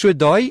 So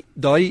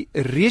daai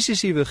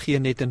resessiewe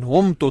geen het in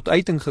hom tot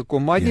uiting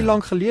gekom, maar hy het nie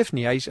lank geleef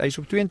nie. Hy's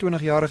op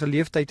 22 jarige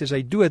leeftyd is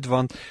hy dood,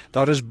 want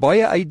daar is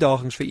baie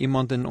uitdagings vir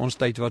iemand in ons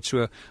tyd wat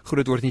so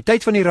groot word. In die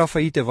tyd van die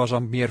Rafaite was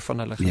daar meer van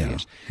hulle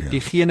gewees. Ja.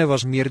 Die gene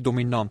was meer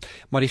dominant,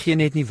 maar die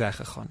gene het nie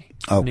weggegaan nie.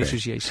 Okay. Net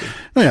soos jy sê.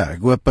 Nou ja,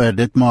 ek hoop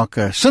dit maak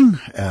sin.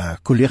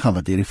 Kollega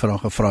wat hierdie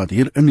vraag gevra het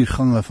hier in die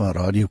gange van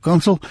Radio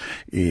Kansel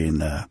en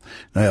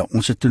nou ja,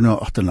 ons het toe nou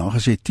agterna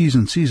gesê T's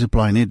and C's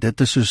apply nie.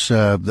 Dit is soos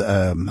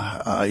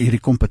hierdie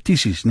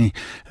kompetisies nie,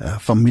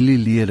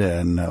 familielede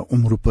en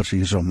omroepers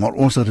hierso, maar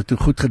ons het dit toe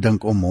goed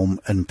gedink om hom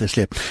in te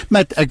sleep.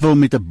 Met ek wil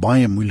met 'n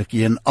baie moeilike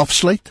een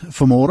afsluit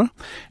vanmôre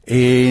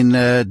en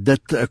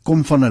dit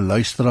kom van 'n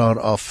luisteraar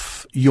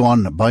af,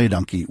 Johan, baie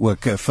dankie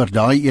ook vir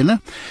daai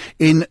ene.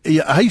 En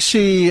hy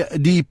sê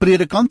die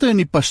predikante en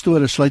die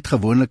pastore sluit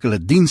gewoonlik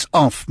hulle diens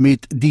af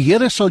met die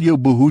Here sal jou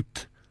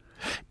behoed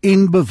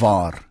en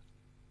bewaar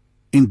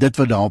en dit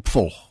wat daarop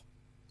volg.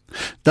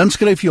 Dan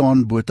skryf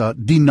Johan Botha,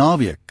 die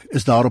naweek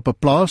is daar op 'n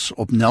plaas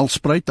op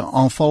Nelspruit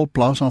 'n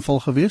plaasaanval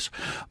gewees,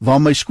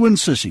 waar my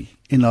skoonsussie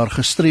en haar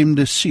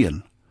gestremde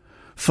seun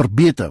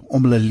verbete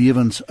om hulle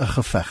lewens 'n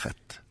geveg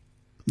het.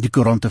 Die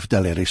koerante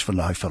vertel die res van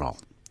daai verhaal.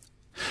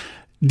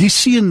 Die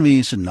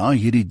seunwense na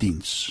hierdie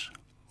diens,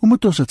 hoe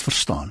moet ons dit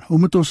verstaan? Hoe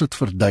moet ons dit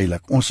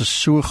verduidelik? Ons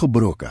is so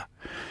gebroke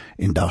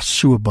en daar's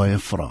so baie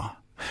vrae.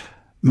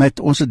 Met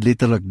ons het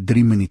letterlik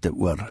 3 minute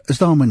oor. Is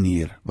daar 'n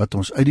manier wat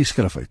ons uit die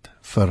skrif uit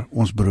vir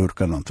ons broer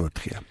kan antwoord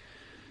gee?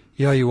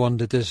 Ja, Johan,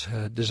 dit is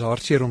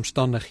hartseer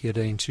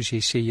omstandighede en soos jy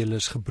sê, julle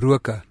is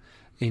gebroke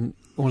en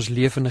ons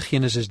leef in 'n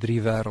Genesis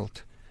 3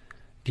 wêreld.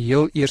 Die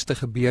heel eerste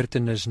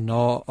gebeurtenis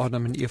na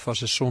Adam en Eva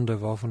se sonde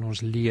waarvan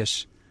ons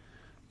lees,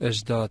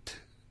 is dat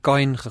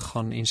Kain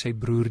gegaan en sy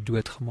broer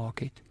doodgemaak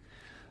het.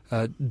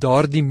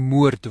 Daardie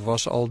moord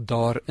was al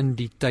daar in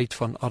die tyd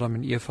van Adam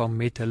en Eva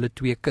met hulle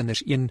 2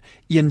 kinders,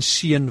 een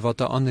seun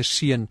wat 'n ander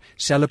seun,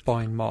 selfe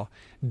pa en ma,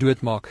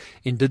 doodmaak.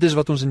 En dit is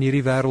wat ons in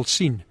hierdie wêreld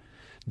sien.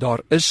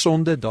 Daar is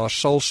sonde, daar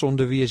sal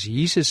sonde wees.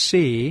 Jesus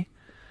sê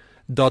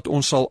dat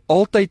ons sal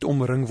altyd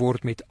omring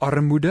word met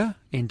armoede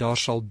en daar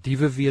sal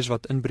diewe wees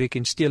wat inbreek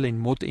en steel en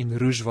mot en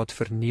roes wat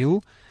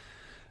verniel.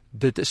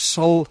 Dit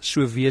sal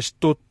so wees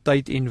tot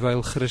tyd en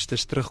wyl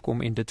Christus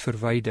terugkom en dit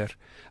verwyder,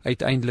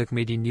 uiteindelik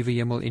met die nuwe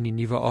hemel en die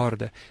nuwe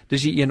aarde.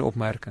 Dis die een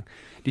opmerking.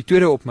 Die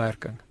tweede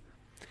opmerking,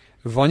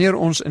 wanneer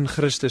ons in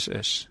Christus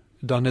is,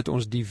 dan het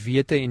ons die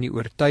wete en die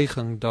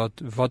oortuiging dat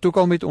wat ook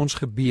al met ons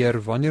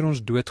gebeur, wanneer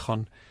ons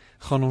doodgaan,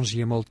 gaan ons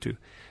hemel toe.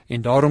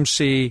 En daarom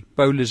sê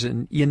Paulus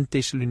in 1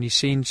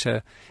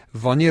 Tessalonisense,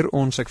 wanneer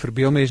ons, ek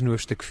verbeel my is in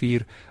hoofstuk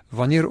 4,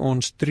 wanneer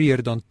ons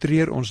treur, dan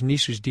treur ons nie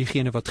soos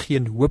diegene wat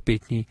geen hoop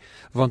het nie,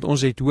 want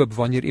ons het hoop,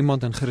 wanneer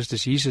iemand in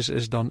Christus Jesus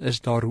is, dan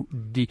is daar,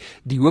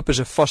 die hoop is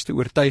 'n vaste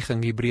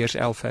oortuiging, Hebreërs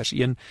 11 vers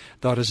 1,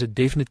 daar is 'n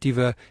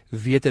definitiewe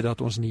wete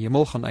dat ons in die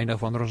hemel gaan eindig,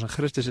 wanneer ons in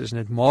Christus is, en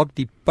dit maak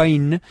die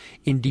pyn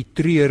en die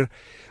treur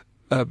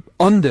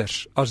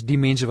anders as die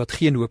mense wat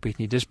geen hoop het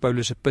nie. Dis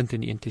Paulus se punt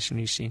in die 1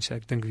 Tessalonisense,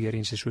 ek dink weer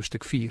eens is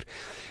hoofstuk 4.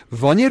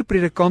 Wanneer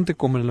predikante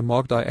kom en hulle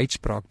maak daai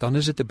uitspraak, dan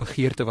is dit 'n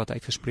begeerte wat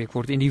uitgespreek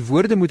word, en die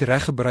woorde moet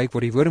reg gebruik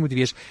word, die woorde moet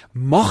wees,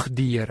 mag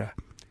die Here.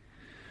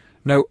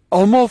 Nou,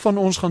 almal van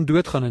ons gaan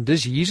doodgaan, en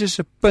dis Jesus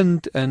se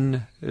punt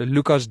in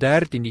Lukas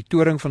 13, die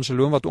toring van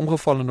Siloam wat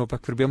omgeval en op,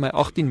 ek verbeel my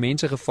 18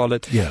 mense geval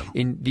het,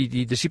 en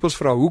die disippels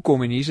vra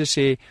hoekom, en Jesus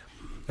sê,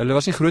 hulle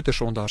was nie groter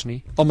sondaars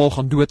nie, almal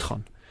gaan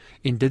doodgaan.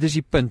 En dit is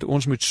die punt,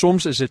 ons moet,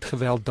 soms is dit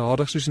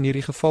gewelddadig soos in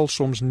hierdie geval,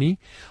 soms nie.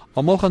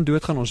 Almal gaan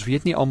doodgaan, ons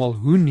weet nie almal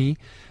hoe nie.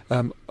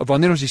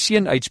 Wanneer ons die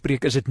seën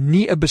uitspreek, is dit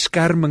nie 'n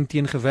beskerming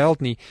teen geweld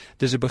nie.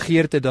 Dis 'n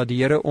begeerte dat die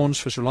Here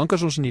ons, vir solank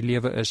as ons in die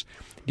lewe is,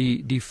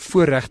 die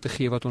voorregte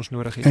gee wat ons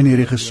nodig het. In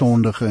hierdie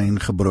gesondige en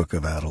gebroke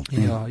wêreld.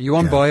 Ja,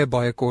 Johan,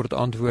 baie kort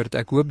antwoord.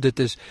 Ek hoop dit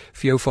is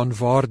vir jou van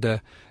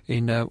waarde,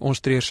 en ons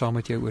treur saam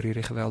met jou oor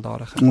hierdie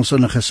gewelddadige. Ons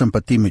innige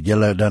simpatie met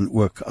julle dan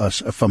ook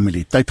as 'n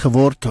familie. Tyd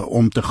geword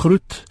om te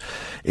groet.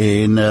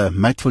 En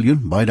Matt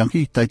Viljoen, baie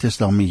dankie. Tyd is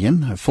daarmee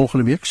heen.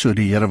 Volgende week, so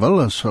die Here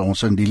wil, as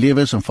ons in die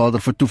lewe is en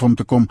Vader vertoef om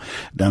te kom,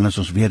 dan is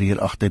ons weer hier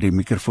agter die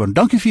mikrofoon.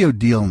 Dankie vir jou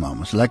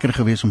deelname. Is lekker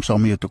geweest om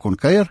saam met jou te kon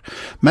kuier.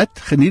 Matt,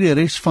 geniet die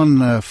res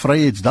van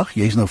Vryheidsdag.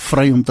 Jy's nou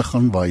vry om te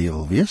gaan waar jy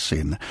wil wees,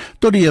 en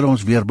tot die Here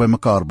ons weer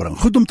bymekaar bring.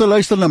 Goed om te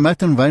luister na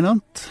Matt en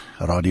Wynand,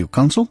 Radio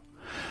Kansel.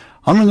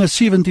 Handelinge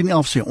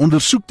 17:11 sê,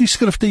 ondersoek die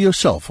skrifte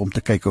jouself om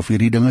te kyk of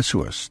hierdie dinge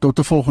so is. Tot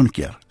 'n volgende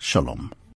keer. Shalom.